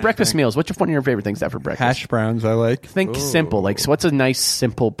 favorites? Breakfast Or breakfast snack. meals. What's one of your favorite things to have for breakfast? Hash browns I like. Think simple. Like, so what's a nice,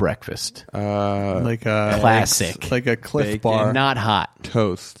 simple breakfast? Like a Classic. Like a Cliff Bacon. Bar. Not hot.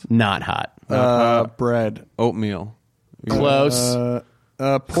 Toast. Not hot. Bread. Oatmeal. Close.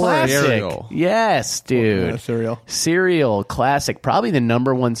 Porridge. Classic. Cereal. Yes, dude. Cereal. Cereal. Classic. Probably the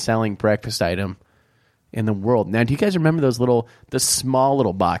number one selling breakfast item in the world. Now, do you guys remember the small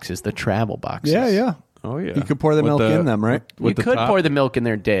little boxes, the travel boxes? Yeah. Oh, yeah. You could pour the With milk in them, right? You could pour the milk in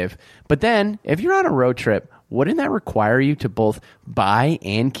there, Dave. But then, if you're on a road trip, wouldn't that require you to both buy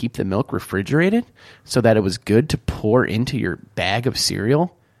and keep the milk refrigerated so that it was good to pour into your bag of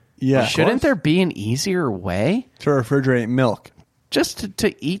cereal? Yeah. Shouldn't there be an easier way To refrigerate milk. just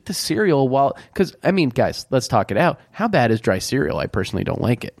to eat the cereal while... Because, I mean, guys, let's talk it out. How bad is dry cereal? I personally don't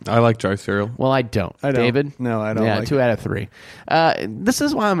like it. I like dry cereal. Well, I don't. I don't. David? No, I don't Yeah, like 2 out of 3. This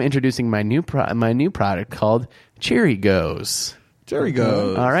is why I'm introducing my new product called Cheery Goes. Jerry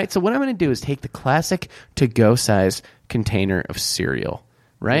goes. All right, so what I'm going to do is take the classic to-go size container of cereal,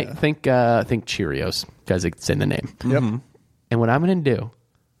 right? Yeah. Think Cheerios, because it's in the name. Yep. And what I'm going to do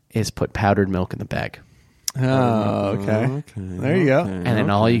is put powdered milk in the bag. Oh, okay. There you go. And then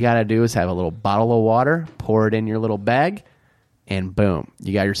all you got to do is have a little bottle of water, pour it in your little bag, and boom,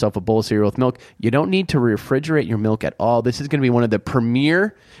 you got yourself a bowl of cereal with milk. You don't need to refrigerate your milk at all. This is going to be one of the premier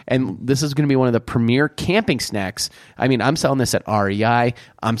camping snacks. I mean, I'm selling this at REI.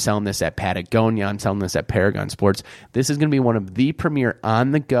 I'm selling this at Patagonia. I'm selling this at Paragon Sports. This is going to be one of the premier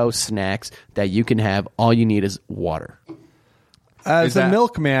on-the-go snacks that you can have. All you need is water. As a that-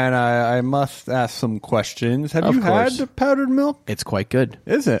 milkman, I must ask some questions. Have Of you course. had powdered milk? It's quite good.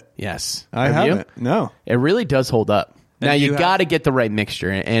 Is it? Yes. I Have you? haven't. No. It really does hold up. Now, you you have- got to get the right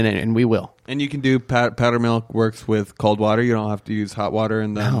mixture, and we will. And you can do powder milk works with cold water. You don't have to use hot water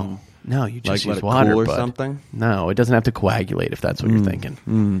and then No, you just let use it water cool or bud. something? No, it doesn't have to coagulate if that's what you're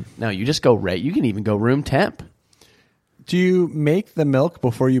thinking. No, you just go right. You can even go room temp. Do you make the milk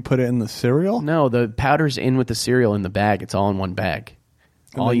before you put it in the cereal? No, the powder's in with the cereal in the bag. It's all in one bag.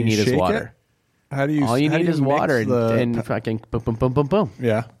 And All then you need is shake water. it? How do you? All you how do need is mix water the and fucking boom, boom, boom, boom, boom.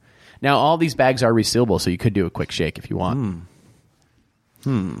 yeah. Now, all these bags are resealable, so you could do a quick shake if you want. So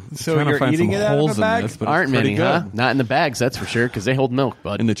Trying to you're find eating some it out of holes a bag? in this, but Aren't it's pretty many, huh? good. Not in the bags, that's for sure, because they hold milk,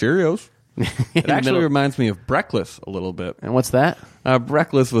 bud. In the Cheerios. It the actually middle. reminds me of Breckless a little bit. And what's that?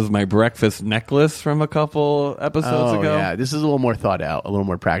 Breckless was my breakfast necklace from a couple episodes ago. Yeah, this is a little more thought out, a little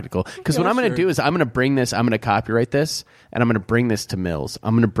more practical. Because what Yeah, I'm going to sure. do is I'm going to bring this, I'm going to copyright this, and I'm going to bring this to Mills.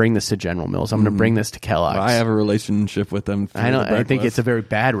 I'm going to bring this to General Mills. I'm going to bring this to Kellogg's. I have a relationship with them. I don't. through the I think Breckless. it's a very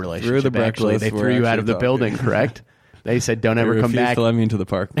bad relationship. the Actually, Breckless, they we're threw you out of actually the building. talking. Correct? They said don't They ever come refused back. to let me into the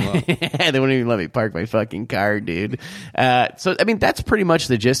parking lot. They wouldn't even let me park my fucking car, dude. So I mean, that's pretty much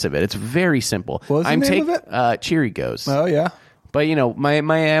the gist of it. It's very simple. What was the name of it? Cheery Goes. Oh yeah. But you know,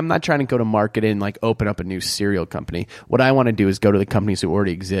 I'm not trying to go to market and like open up a new cereal company. What I want to do is go to the companies who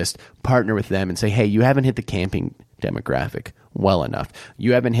already exist, partner with them, and say, hey, you haven't hit the camping demographic well enough.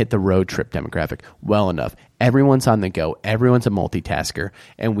 You haven't hit the road trip demographic well enough. Everyone's on the go. Everyone's a multitasker,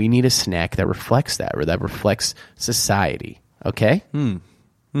 and we need a snack that reflects that, or that reflects society. Okay. And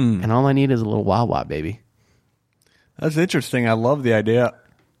all I need is a little Wawa, baby. That's interesting. I love the idea.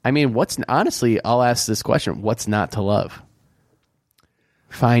 I mean, honestly, I'll ask this question: what's not to love?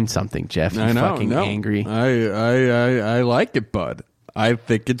 Find something, Jeff. You I know. fucking no. angry. I like it, bud. I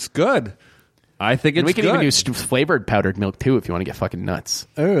think it's good. I think it's And we can good. even do flavored powdered milk too if you want to get fucking nuts.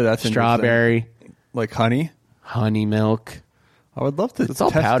 Oh, that's Strawberry, interesting. Like honey. honey milk. I would love to It's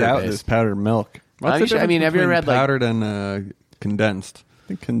all test out powder-based. this powdered milk. What's the I difference mean, have you ever between had, like- powdered and condensed?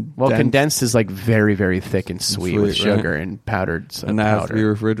 Condensed is like very, very thick and sweet with Sweet, right? sugar, and powdered. And that has to be powder.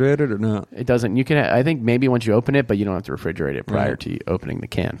 refrigerated or not? It doesn't. You can. I think maybe once you open it, but you don't have to refrigerate it prior to opening the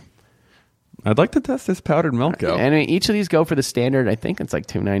can. I'd like to test this powdered milk out. And each of these go for the standard. I think it's like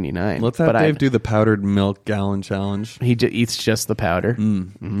 $2.99. Let's have Dave do the powdered milk gallon challenge. He eats just the powder.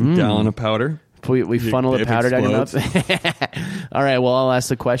 Gallon of powder. We funnel the Dave powder down your mouth. explodes. All right, well, I'll ask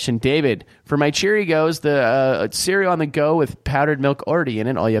the question. David, for my Cheery Goes, the cereal on the go with powdered milk already in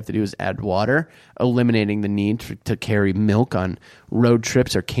it, all you have to do is add water, eliminating the need to carry milk on road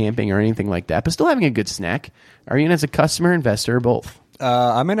trips or camping or anything like that, but still having a good snack. Are you in as a customer, investor, or both?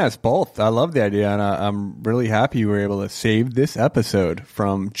 I'm in as both. I love the idea, and I'm really happy we were able to save this episode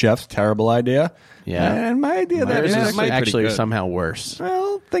from Jeff's terrible idea. Yeah. And my idea that Yours is is pretty actually good. somehow worse.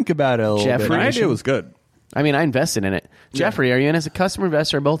 well, think about it a little Jeffrey, bit. My idea was good. I mean, I invested in it. Jeffrey, are you in as a customer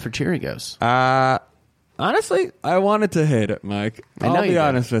investor or both for Cheerios? Honestly, I wanted to hate it, Mike. I know I'll you be did.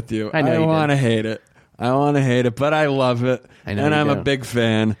 honest with you. I know you did. want to hate it. I want to hate it, but I love it. I know and you I'm do. a big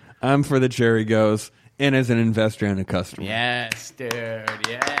fan. I'm for the Cheerios, and as an investor and a customer. Yes, dude.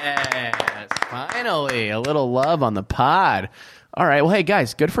 Yes. Finally, a little love on the pod. All right. Well, hey,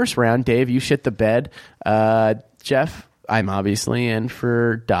 guys, good first round. Dave, you shit the bed. Jeff, I'm obviously in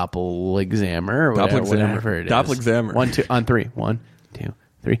for Doppelexammer. Whatever it is. Doppelexammer. 1, 2, on 3. 1, 2,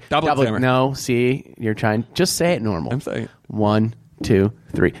 3. Doppelexammer. No, see, you're trying. Just say it normal. I'm saying it. 1, 2,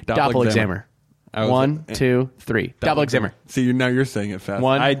 3. Doppelexammer. Doppelexammer. I was- 1, 2, 3. Doppelexammer. See, now you're saying it fast.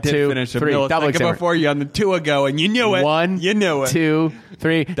 1, I did 2, finish a 3. millisecond Doppelexammer. before you on the 2 ago, and you knew it. 1, you knew it. 2,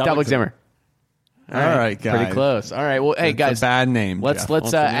 3. Doppelexammer. All right, guys. Pretty close. All right. Well, hey, It's guys. a bad name. Let's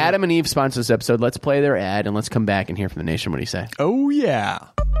Jeff. Adam and Eve sponsor this episode. Let's play their ad and let's come back and hear from the nation. What do you say? Oh yeah.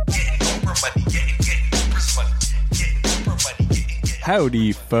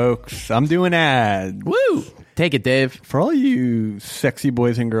 Howdy, folks. I'm doing ad. Woo! Take it, Dave. For all you sexy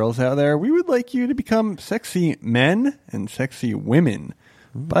boys and girls out there, we would like you to become sexy men and sexy women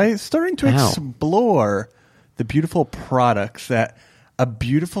by starting to Wow. explore the beautiful products that a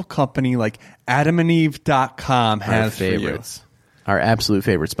beautiful company like AdamandEve.com Our has for you. favorites. Our absolute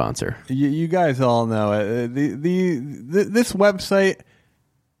favorite sponsor. You guys all know it. This website,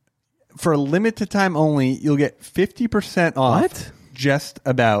 for a limited time only, you'll get 50% off What? just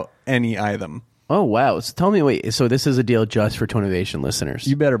about any item. Oh, wow. So tell me, wait, so this is a deal just for Tonivation listeners.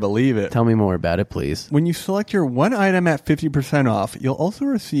 You better believe it. Tell me more about it, please. When you select your one item at 50% off, you'll also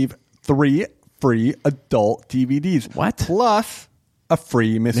receive 3 free adult DVDs. What? Plus a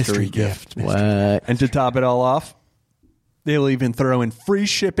free mystery gift. What? And to top it all off, they'll even throw in free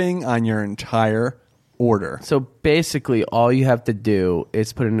shipping on your entire order. So basically, all you have to do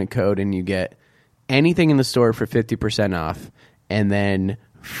is put in a code and you get anything in the store for 50% off, and then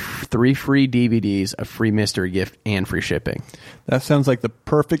 3 free DVDs, a free mystery gift, and free shipping. That sounds like the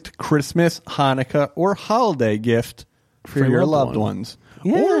perfect Christmas, Hanukkah, or holiday gift for your loved ones.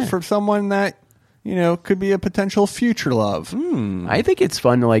 Yeah. Or for someone that, could be a potential future love. I think it's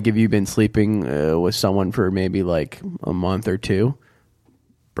fun to, like, if you've been sleeping with someone for maybe like a month or two,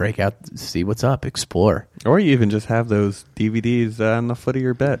 break out, see what's up, explore. Or you even just have those DVDs on the foot of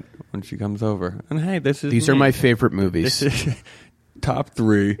your bed when she comes over. And hey, These are my favorite movies. This is top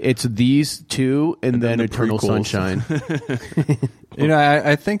 3. It's these two and then the Eternal prequels. Sunshine.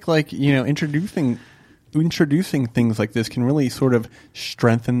 I think introducing things like this can really sort of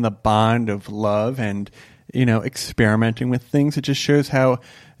strengthen the bond of love and, experimenting with things. It just shows how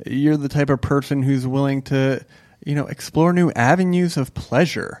you're the type of person who's willing to, explore new avenues of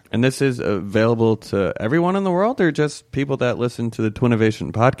pleasure. And this is available to everyone in the world, or just people that listen to the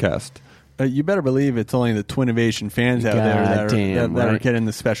Twinnovation podcast? You better believe it's only the Twinnovation fans out there Goddamn that are right. getting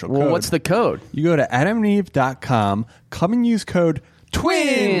the special Well, code. what's the code? You go to AdamandEve.com, come and use code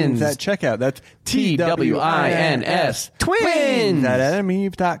TWINS at checkout. That's TWINS. Twins. at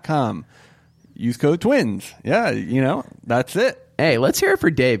AdamandEve.com. Use code TWINS. Yeah, that's it. Hey, let's hear it for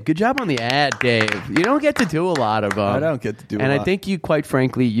Dave. Good job on the ad, Dave. You don't get to do a lot of them. I don't get to do a And I lot. think you, quite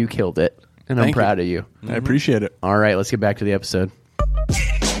frankly, you killed it. And I'm Thank proud of you. I appreciate it. All right, let's get back to the episode.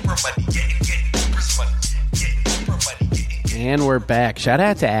 And we're back. Shout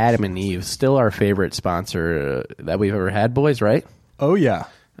out to Adam and Eve. Still our favorite sponsor that we've ever had, boys, right? Oh, yeah.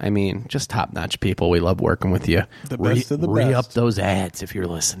 I mean, just top-notch people. We love working with you. The best of the Re-up best. those ads if you're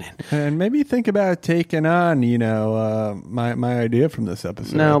listening. And maybe think about taking on, my idea from this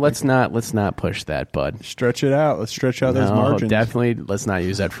episode. No, let's not push that, bud. stretch it out. Let's stretch out those margins. Definitely, let's not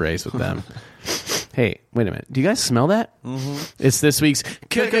use that phrase with them. Hey, wait a minute. Do you guys smell that? Mm-hmm. It's this week's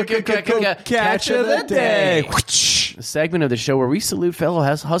Catch of the Day. A segment of the show where we salute fellow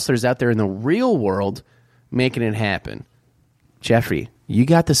hustlers out there in the real world making it happen. Jeffrey, you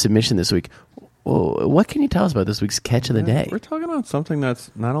got the submission this week. Whoa, what can you tell us about this week's Catch of the Day? We're talking about something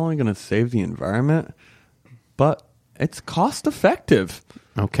that's not only going to save the environment, but it's cost effective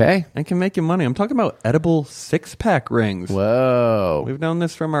Okay. and can make you money. I'm talking about edible 6-pack rings. Whoa. We've known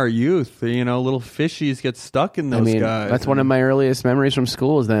this from our youth. Little fishies get stuck in those guys. That's one of my earliest memories from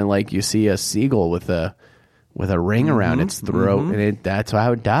school is then, like, you see a seagull with a ring around its throat, and that's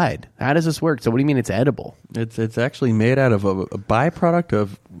how it died. How does this work? So what do you mean it's edible? It's actually made out of a byproduct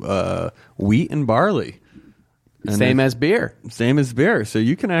of wheat and barley. And Same as beer. Same as beer. So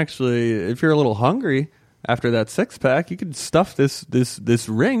you can actually, if you're a little hungry, after that 6-pack, you could stuff this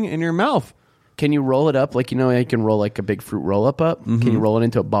ring in your mouth. Can you roll it up like you can roll like a big fruit roll up? Can you roll it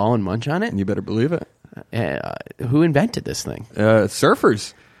into a ball and munch on it? You better believe it. Who invented this thing?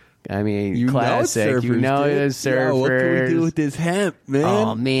 Surfers. I mean, It's classic. surfers, It is surfers. Yeah, what can we do with this hemp, man?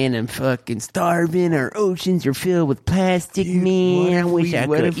 Oh man, I'm fucking starving. Our oceans are filled with plastic, man. I wish I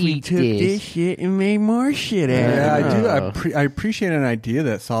could eat this shit and made more shit out Yeah, of it? I do. I appreciate an idea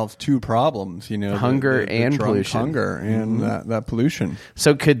that solves two problems. Hunger and drunk pollution. hunger and that pollution.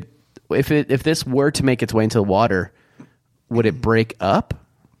 So if this were to make its way into the water, would it break up?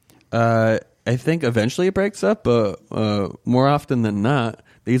 I think eventually it breaks up, but more often than not,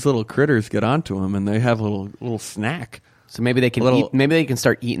 these little critters get onto them and they have a little snack. So maybe they can maybe they can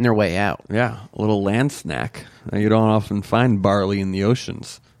start eating their way out. Yeah, a little land snack. You don't often find barley in the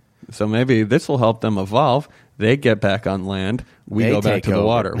oceans. So maybe this will help them evolve. They get back on land. We They go back take to the over.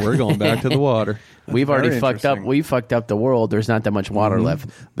 water. We're going back to the water. We've already Very fucked up. interesting. We fucked up the world. There's not that much water left.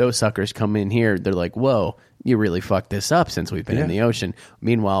 Those suckers come in here. They're like, "Whoa, you really fucked this up since we've been in the ocean."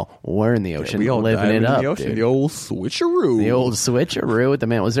 Meanwhile, we're in the ocean, We all living dive it in up. the ocean. Dude. The old switcheroo. The old switcheroo with the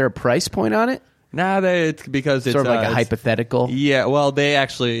man. Was there a price point on it? Nah, it's because it's Sort of like a it's- hypothetical. Yeah, well, they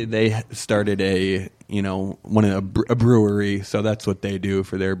started a brewery, so that's what they do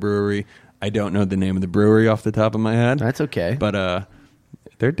for their brewery. I don't know the name of the brewery off the top of my head. That's okay. But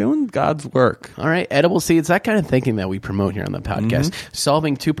they're doing God's work. All right, edible seeds, that kind of thinking that we promote here on the podcast.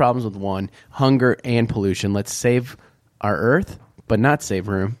 Solving two problems with one, hunger and pollution. Let's save our earth, but not save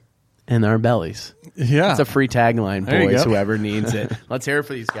room in our bellies. Yeah, That's a free tagline, There you boys, go. whoever needs it. Let's hear it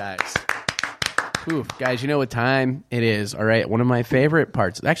for these guys. Ooh, guys, you know what time it is, all right? One of my favorite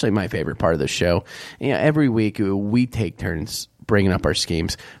parts, actually my favorite part of the show. Every week we take turns bringing up our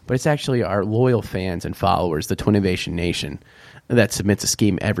schemes, but it's actually our loyal fans and followers, the Twinnovation Nation, that submits a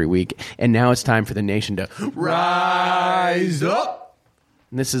scheme every week. And now it's time for the nation to rise up.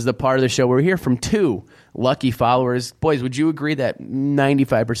 And this is the part of the show where we hear from two lucky followers. Boys, would you agree that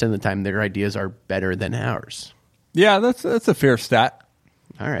 95% of the time their ideas are better than ours? yeah. That's a fair stat.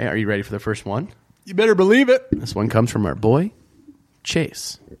 All right, are you ready for the first one? You better believe it. This one comes from our boy,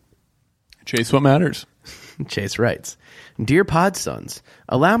 Chase. Chase, what matters? Chase writes, Dear Pod Sons,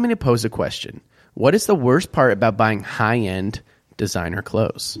 allow me to pose a question. What is the worst part about buying high-end designer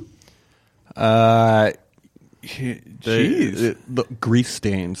clothes? Jeez. The grease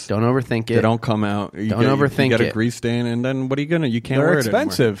stains. Don't overthink it. They don't come out. You Don't get, overthink you get it. a grease stain, and then what are you gonna? You can't They're wear it anymore.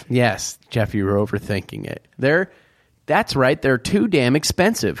 expensive. Yes, Jeff, you were overthinking it. That's right, they're too damn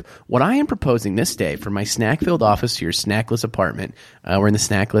expensive. What I am proposing this day for my snack-filled office to your snackless apartment, we're in the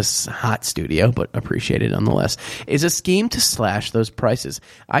snackless hot studio, but appreciate it nonetheless, is a scheme to slash those prices.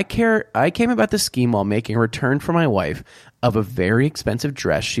 I came about this scheme while making a return for my wife of a very expensive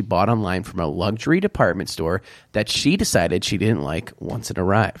dress she bought online from a luxury department store that she decided she didn't like once it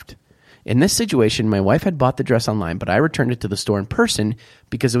arrived. In this situation, my wife had bought the dress online, but I returned it to the store in person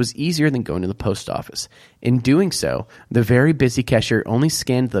because it was easier than going to the post office. In doing so, the very busy cashier only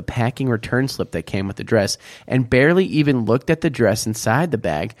scanned the packing return slip that came with the dress and barely even looked at the dress inside the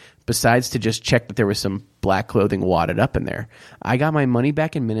bag, besides to just check that there was some black clothing wadded up in there. I got my money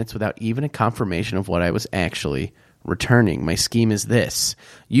back in minutes without even a confirmation of what I was actually returning. My scheme is this.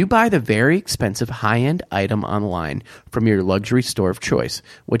 You buy the very expensive high-end item online from your luxury store of choice,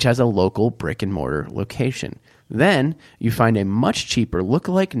 which has a local brick-and-mortar location. Then you find a much cheaper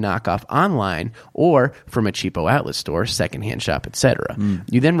look-alike knockoff online or from a cheapo outlet store, secondhand shop, etc.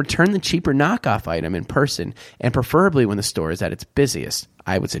 You then return the cheaper knockoff item in person, and preferably when the store is at its busiest.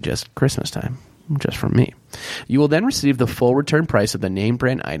 I would suggest Christmas time. Just from me. You will then receive the full return price of the name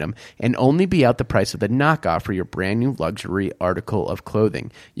brand item and only be out the price of the knockoff for your brand new luxury article of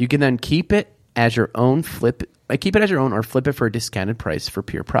clothing. You can then keep it as your own, or flip it for a discounted price for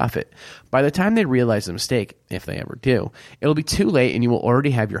pure profit. By the time they realize the mistake, if they ever do, it'll be too late and you will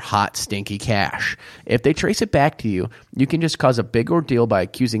already have your hot, stinky cash. If they trace it back to you, you can just cause a big ordeal by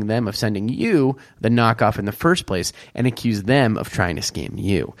accusing them of sending you the knockoff in the first place and accuse them of trying to scam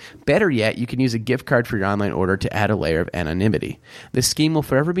you. Better yet, you can use a gift card for your online order to add a layer of anonymity. This scheme will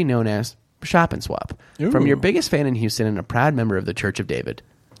forever be known as Shop and Swap. From your biggest fan in Houston and a proud member of the Church of David,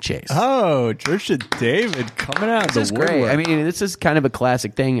 Chase. Oh, Church of David coming out of This is the great. woodwork. I mean, this is kind of a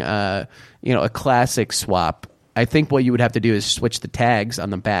classic thing. A classic swap. I think what you would have to do is switch the tags on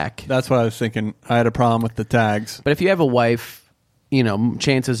the back. That's what I was thinking. I had a problem with the tags. But if you have a wife,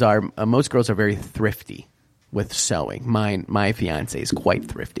 chances are most girls are very thrifty with sewing. My fiance is quite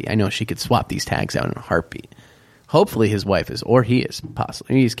thrifty. I know she could swap these tags out in a heartbeat. Hopefully his wife is, or he is,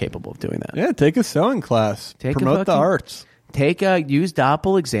 possibly. He's capable of doing that. Yeah, take a sewing class. Promote the arts. use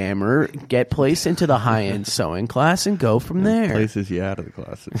Doppel Examiner, get placed into the high-end sewing class, and go from there. Places you out of the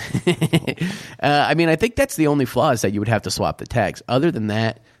classes. I mean, I think that's the only flaw is that you would have to swap the tags. Other than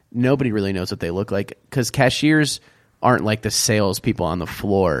that, nobody really knows what they look like because cashiers aren't like the salespeople on the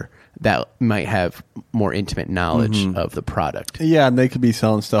floor that might have more intimate knowledge of the product. Yeah, and they could be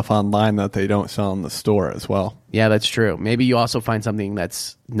selling stuff online that they don't sell in the store as well. Yeah, that's true. Maybe you also find something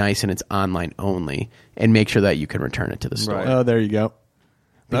that's nice and it's online only and make sure that you can return it to the store. Right. Oh, there you go.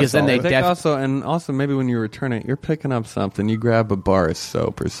 Because then they I think also maybe when you return it, you're picking up something. You grab a bar of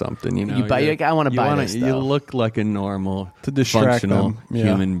soap or something. You know, You buy- you're- like, I wanna you buy wanna- this, You though. look like a normal, To distract functional them. Yeah.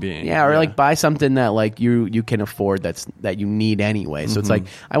 human being. Yeah, or like buy something that like you can afford that you need anyway. So it's like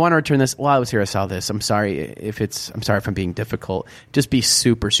I want to return this. Well, I was here, I saw this. I'm sorry if I'm being difficult. Just be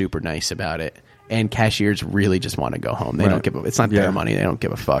super nice about it. And cashiers really just want to go home. They don't give a. It's not their money. They don't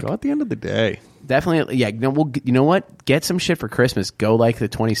give a fuck. Well, at the end of the day, Definitely, yeah. You know what? Get some shit for Christmas. Go like the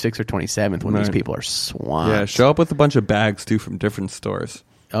 26th or 27th when these people are swamped. yeah, show up with a bunch of bags too from different stores.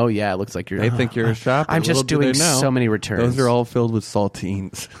 Oh yeah, it looks like you're. They think you're a shopper. I'm just Little do doing they know, so many returns. Those are all filled with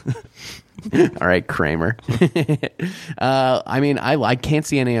saltines. All right, Kramer. I mean, I can't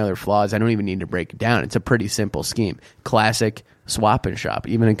see any other flaws. I don't even need to break it down. It's a pretty simple scheme. Classic swap and shop.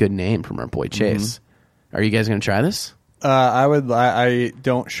 Even a good name from our boy Chase. Are you guys going to try this? I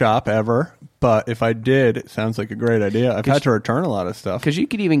don't shop ever, but if I did, it sounds like a great idea. I've had to return a lot of stuff. Because you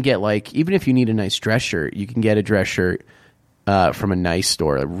could even get even if you need a nice dress shirt, you can get a dress shirt from a nice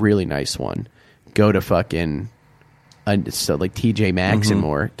store, a really nice one. Go to fucking so like TJ Maxx and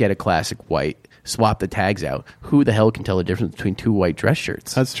more. Get a classic white. Swap the tags out. Who the hell can tell the difference between two white dress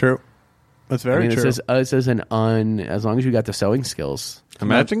shirts? That's true. That's very true. This is as long as you got the sewing skills.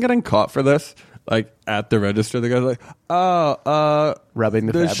 Imagine getting caught for this. Like at the register, the guy's like, Rubbing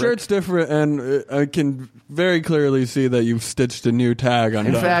the fabric. shirt's different, and I can very clearly see that you've stitched a new tag on.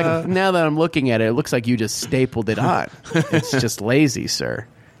 In fact, now that I'm looking at it, it looks like you just stapled it on. It's just lazy, sir.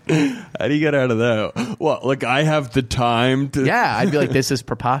 How do you get out of that? Well, like I have the time to. Yeah, I'd be like, this is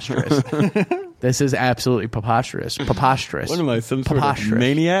preposterous. This is absolutely preposterous. Preposterous. What am I, some sort of Preposterous.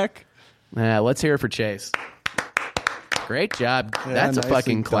 maniac? Let's hear it for Chase. Great job. Yeah, That's a nicely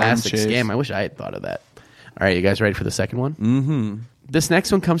fucking done, classic Chase. scam. I wish I had thought of that. All right, you guys ready for the second one? Mm-hmm. This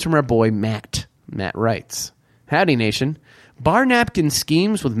next one comes from our boy Matt. Matt writes, Howdy, nation. Bar Napkin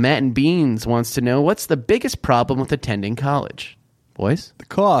Schemes with Matt and Beans wants to know what's the biggest problem with attending college? Boys? The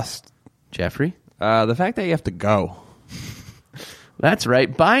cost. Jeffrey? The fact that you have to go. That's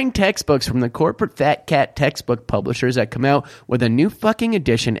right. Buying textbooks from the corporate fat cat textbook publishers that come out with a new fucking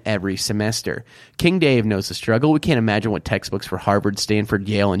edition every semester. King Dave knows the struggle. We can't imagine what textbooks for Harvard, Stanford,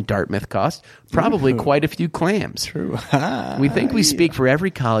 Yale, and Dartmouth cost. Probably quite a few clams. True. We think we speak for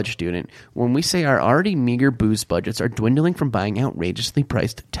every college student when we say our already meager booze budgets are dwindling from buying outrageously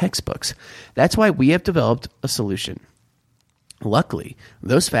priced textbooks. That's why we have developed a solution. Luckily,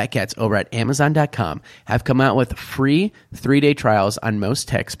 those fat cats over at Amazon.com have come out with free 3-day trials on most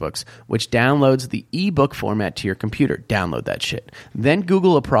textbooks, which downloads the ebook format to your computer. Download that shit. Then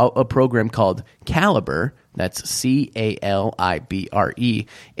Google a program called Calibre, that's Calibre,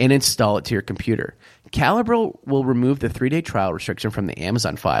 and install it to your computer. Calibre will remove the 3-day trial restriction from the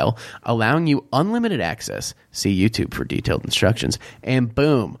Amazon file, allowing you unlimited access. See YouTube for detailed instructions. And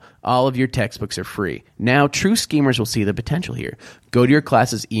boom, all of your textbooks are free. Now, true schemers will see the potential here. Go to your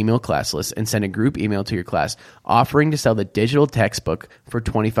class's email class list and send a group email to your class offering to sell the digital textbook for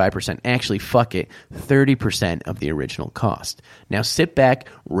 25%. Actually, fuck it, 30% of the original cost. Now sit back,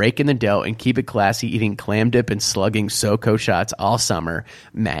 rake in the dough, and keep it classy eating clam dip and slugging SoCo shots all summer.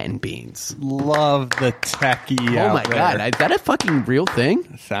 Matt and Beans. Love the techie Oh out my there. God, is that a fucking real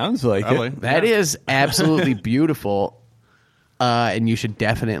thing? Sounds like Probably. it. That is absolutely beautiful, and you should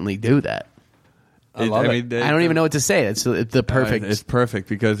definitely do that. I love it. I don't even know what to say. It's the perfect. It's perfect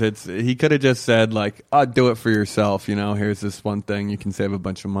because he could have just said like, "Oh, do it for yourself." You know, here's this one thing you can save a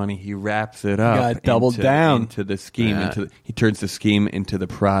bunch of money. He wraps it up. gotta double down. into the scheme. Yeah. He turns the scheme into the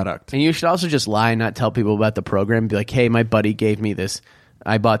product. And you should also just lie and not tell people about the program. Be like, hey, my buddy gave me this.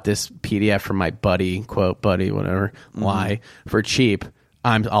 I bought this PDF from my buddy, quote, buddy, whatever, lie, for cheap.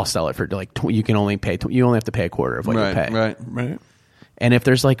 I'll sell it for like, you can only pay, you only have to pay a quarter of what you pay. Right. And if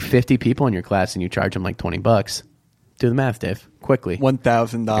there's like 50 people in your class and you charge them like $20, do the math, Dave, quickly.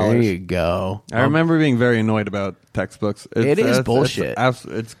 $1,000. There you go. I remember being very annoyed about textbooks. It is bullshit.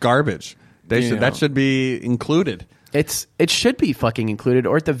 It's garbage. That should be included. It should be fucking included,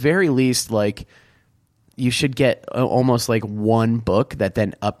 or at the very least, like, you should get almost like one book that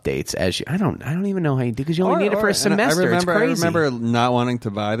then updates as you. I don't even know how you do because you only need it for a semester. I remember it's crazy. not wanting to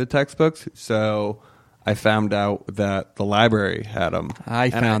buy the textbooks, so I found out that the library had them. I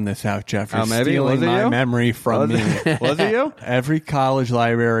found this out, Jeff. You're Oh, maybe? stealing Was it my you? memory from me. Was it you? Every college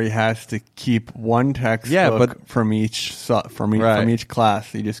library has to keep one textbook but- from each from Right. each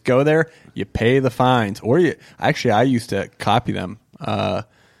class. You just go there, you pay the fines, or I used to copy them.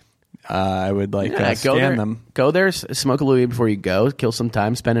 I would go scan there, them. Go there, smoke a Louis before you go, kill some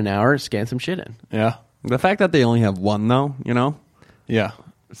time, spend an hour, scan some shit in. Yeah, The fact that they only have one, though, yeah.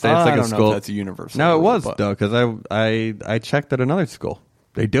 Say it's like I a don't know school. if that's a universal. No, it rule, was but- though, because I checked at another school.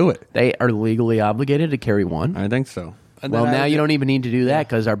 They do it. They are legally obligated to carry one. I think so. And Well, then now I you would- don't even need to do that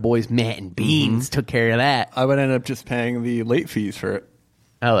because our boys Matt and Beans took care of that. I would end up just paying the late fees for it.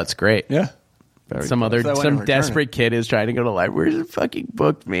 Oh, that's great. Yeah. Some other, So I wouldn't some return desperate kid is trying to go to the library. Where's the fucking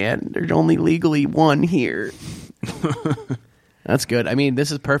book, man? There's only legally one here. That's good. I mean,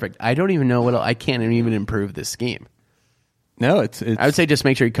 this is perfect. I don't even know I can't even improve this scheme. No, it's I would say just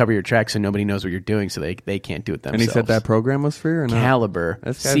make sure you cover your tracks so nobody knows what you're doing so they can't do it themselves. And he said that program was free or not? Caliber.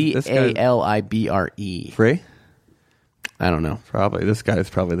 This guy's Calibre. Free? I don't know. Probably. This guy is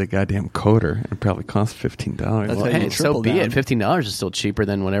probably the goddamn coder. It probably costs $15. That's Well, how hey, you so triple be down. it. $15 is still cheaper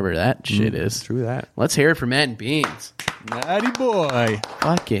than whatever that shit is. True that. Let's hear it for Matt and Beans. Natty boy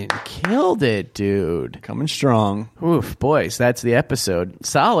Fucking killed it, dude. coming strong. Oof, boys, that's the episode.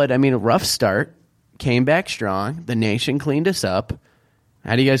 Solid. I mean, a rough start. Came back strong. The nation cleaned us up.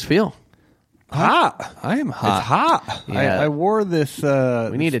 How do you guys feel? Hot. I am hot. It's hot. Yeah. I wore this, need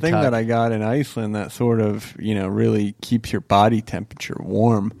this to thing talk. that I got in Iceland that sort of, really keeps your body temperature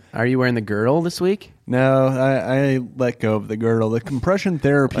warm. Are you wearing the girdle this week? No, I let go of the girdle. The compression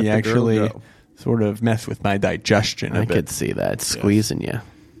therapy Let the girdle actually go. sort of messed with my digestion a I bit. could see that squeezing you.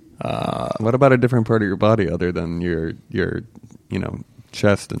 What about a different part of your body other than your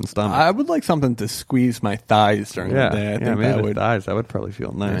chest and stomach? I would like something to squeeze my thighs during yeah, the day. I think maybe that the would. thighs. That would probably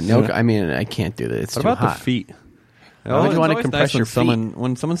feel nice. No, I mean, I can't do that. It's What too about hot. the feet? Why would you It's want to always compress nice your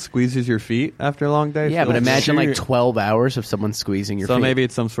when someone squeezes your feet after a long day? Yeah, So but imagine sure- like 12 hours of someone squeezing your So feet. maybe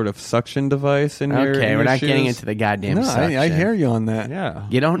it's some sort of suction device in your. Okay, in we're your not getting shoes. into the goddamn No, suction. I hear you on that. Yeah.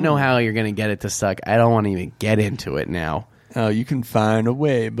 You don't know how you're going to get it to suck. I don't want to even get into it now. Oh, you can find a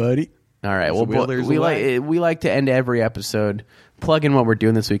way, buddy. All right. So Well, wheel, there's we a way. like to end every episode plugging what we're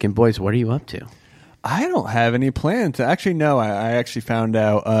doing this weekend. Boys, what are you up to? I don't have any plans. Actually, no. I actually found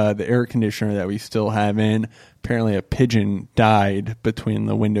out the air conditioner that we still have in. Apparently, a pigeon died between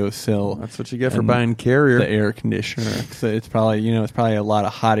the windowsill. That's what you get for and buying Carrier. the air conditioner. So it's probably a lot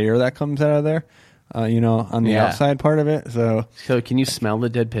of hot air that comes out of there. On the Yeah. outside part of it. So So, can you smell the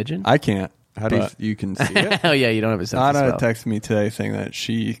dead pidion? I can't. How do but you can see it? Hell yeah, you don't have a sense of Anna smell. texted me today saying that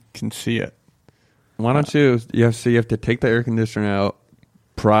she can see it. Why don't you have to take the air conditioner out,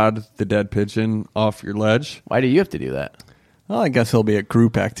 prod the dead pigeon off your ledge. Why do you have to do that? Well, I guess it'll be a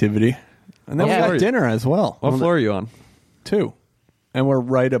group activity. And then Yeah. we What got dinner as well. What floor are you on? 2. And we're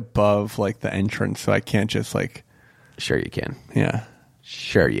right above the entrance, so I can't just Sure you can. yeah.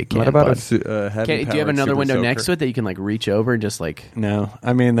 Sure you can. What about bud. a heavy? Do you have another window next to it that you can reach over and just No.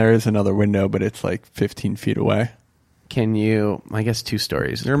 I mean, there is another window, but it's 15 feet away. Can you? I guess 2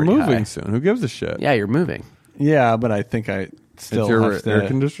 stories. is You're pretty moving high. soon. Who gives a shit? Yeah, you're moving. Yeah, but I think I still It's your have to... air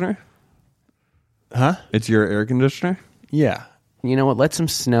conditioner. Huh? It's your air conditioner. Yeah. You know what? Let some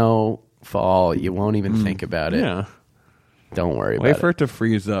snow fall. You won't even think about it. Yeah. Don't worry Wait about for it. it to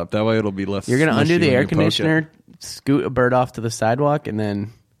freeze up. That way it'll be less. You're gonna smushy undo the when air you poke it. conditioner, scoot a bird off to the sidewalk, and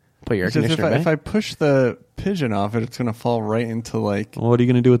then put your air Because conditioner if I back. push the pigeon off it, it's going to fall right into Well, what are you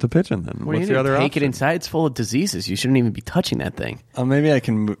going to do with the pigeon then? What are What's you your gonna other take it option? inside? It's full of diseases. You shouldn't even be touching that thing. Maybe I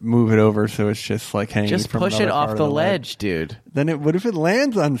can move it over so it's just hanging. Just from push it another off part the of ledge, dude. Then what if it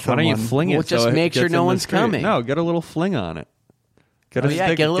lands on Why someone? don't you fling it? Well, just so it make sure gets no in the one's street? coming. No, get a little fling on it. Get Oh, a yeah,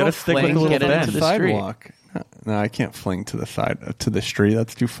 stick. get a little stick fling, with a get little it into bend. the street. sidewalk? No, I can't fling to the side to the street.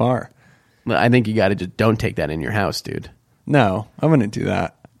 That's too far. I think you got to just don't take that in your house, dude. No, I wouldn't do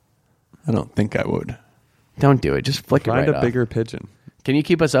that. I don't think I would. Don't do it. Just flick Find it right a off. bigger pigeon. Can you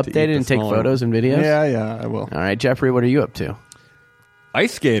keep us eat updated the and take smaller photos and videos? Yeah, I will. All right, Jeffrey, what are you up to?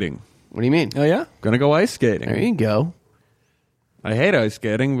 Ice skating. What do you mean? Oh yeah. Gonna go ice skating. There you go. I hate ice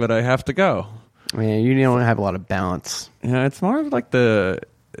skating, but I have to go. Man, you don't have a lot of balance. Yeah, it's more of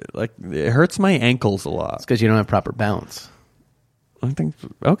it hurts my ankles a lot. It's because you don't have proper balance. I think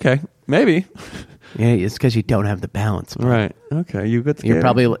maybe. Yeah, it's because you don't have the balance. man. Right. Okay, you good skater. You're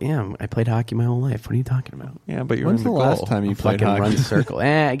probably I played hockey my whole life. What are you talking about? Yeah, but you're When's in the the last goal. time you played Fucking hockey? run circle.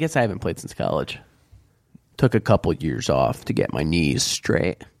 I guess I haven't played since college. Took a couple years off to get my knees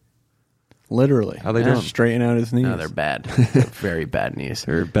straight. Literally. How they doing? Straighten out his knees. No, they're bad. They're very bad knees.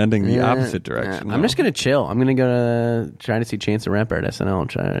 They're bending the Yeah. opposite direction. I'm just gonna chill. I'm gonna go to try to see Chance the Rapper at SNL and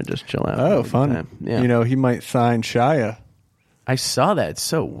try to just chill out. Oh, Have a good fun. time. Yeah, You know, he might sign Shia. I saw that. It's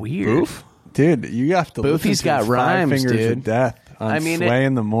so weird. Boof? Dude, you have to listen Boofy's to got his rhymes, Five Fingers dude. of Death on I mean, Sway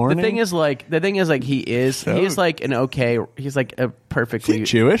in the Morning. The thing is, like, he's like an okay. He's like a Is perfectly he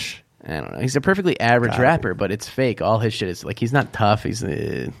Jewish? I don't know. He's a perfectly average rapper, but it's fake. All his shit is like he's not tough. He's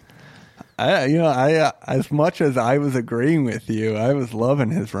I as much as I was agreeing with you, I was loving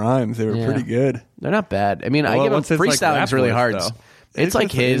his rhymes. They were Yeah. pretty good. they're not bad. I mean, I Well, give him what's his, like, freestyling's rap really voice, hard. though? It's like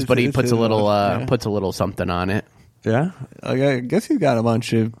just- his, but he it's puts a his little yeah. puts a little something on it. Yeah? I guess he's got a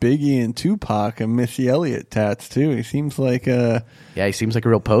bunch of Biggie and Tupac and Missy Elliott tats too. He seems like Yeah, he seems like a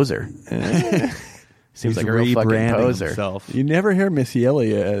real poser. Seems He's like a real fucking rebranding poser. himself. you never hear Missy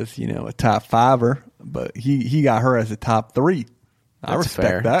Elliott as a top fiver, but he got her as a top 3. I That's respect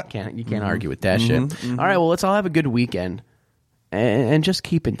fair. that. You can't argue with that shit. All right, well, let's all have a good weekend, and just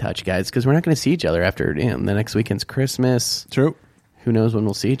keep in touch, guys, because we're not going to see each other after the next weekend's Christmas. True. Who knows when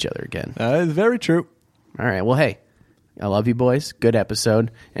we'll see each other again? That is very true. All right, well, hey, I love you, boys. Good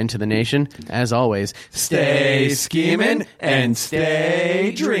episode. And to the nation, as always, stay scheming and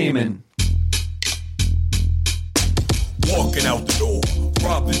stay dreaming. Walking out the door,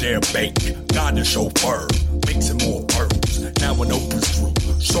 robbing their bank, got the chauffeur, mixing more pearls. Now an open screw,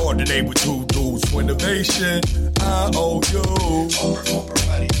 Chardonnay with 2 dudes for innovation. I owe you. Oprah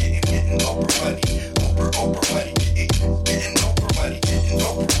money, getting Oprah money, Oprah money, getting Oprah money, getting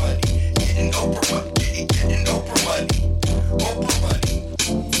Oprah money, getting Oprah money, getting Oprah money, Oprah money.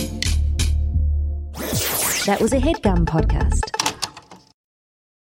 That was a HeadGum podcast.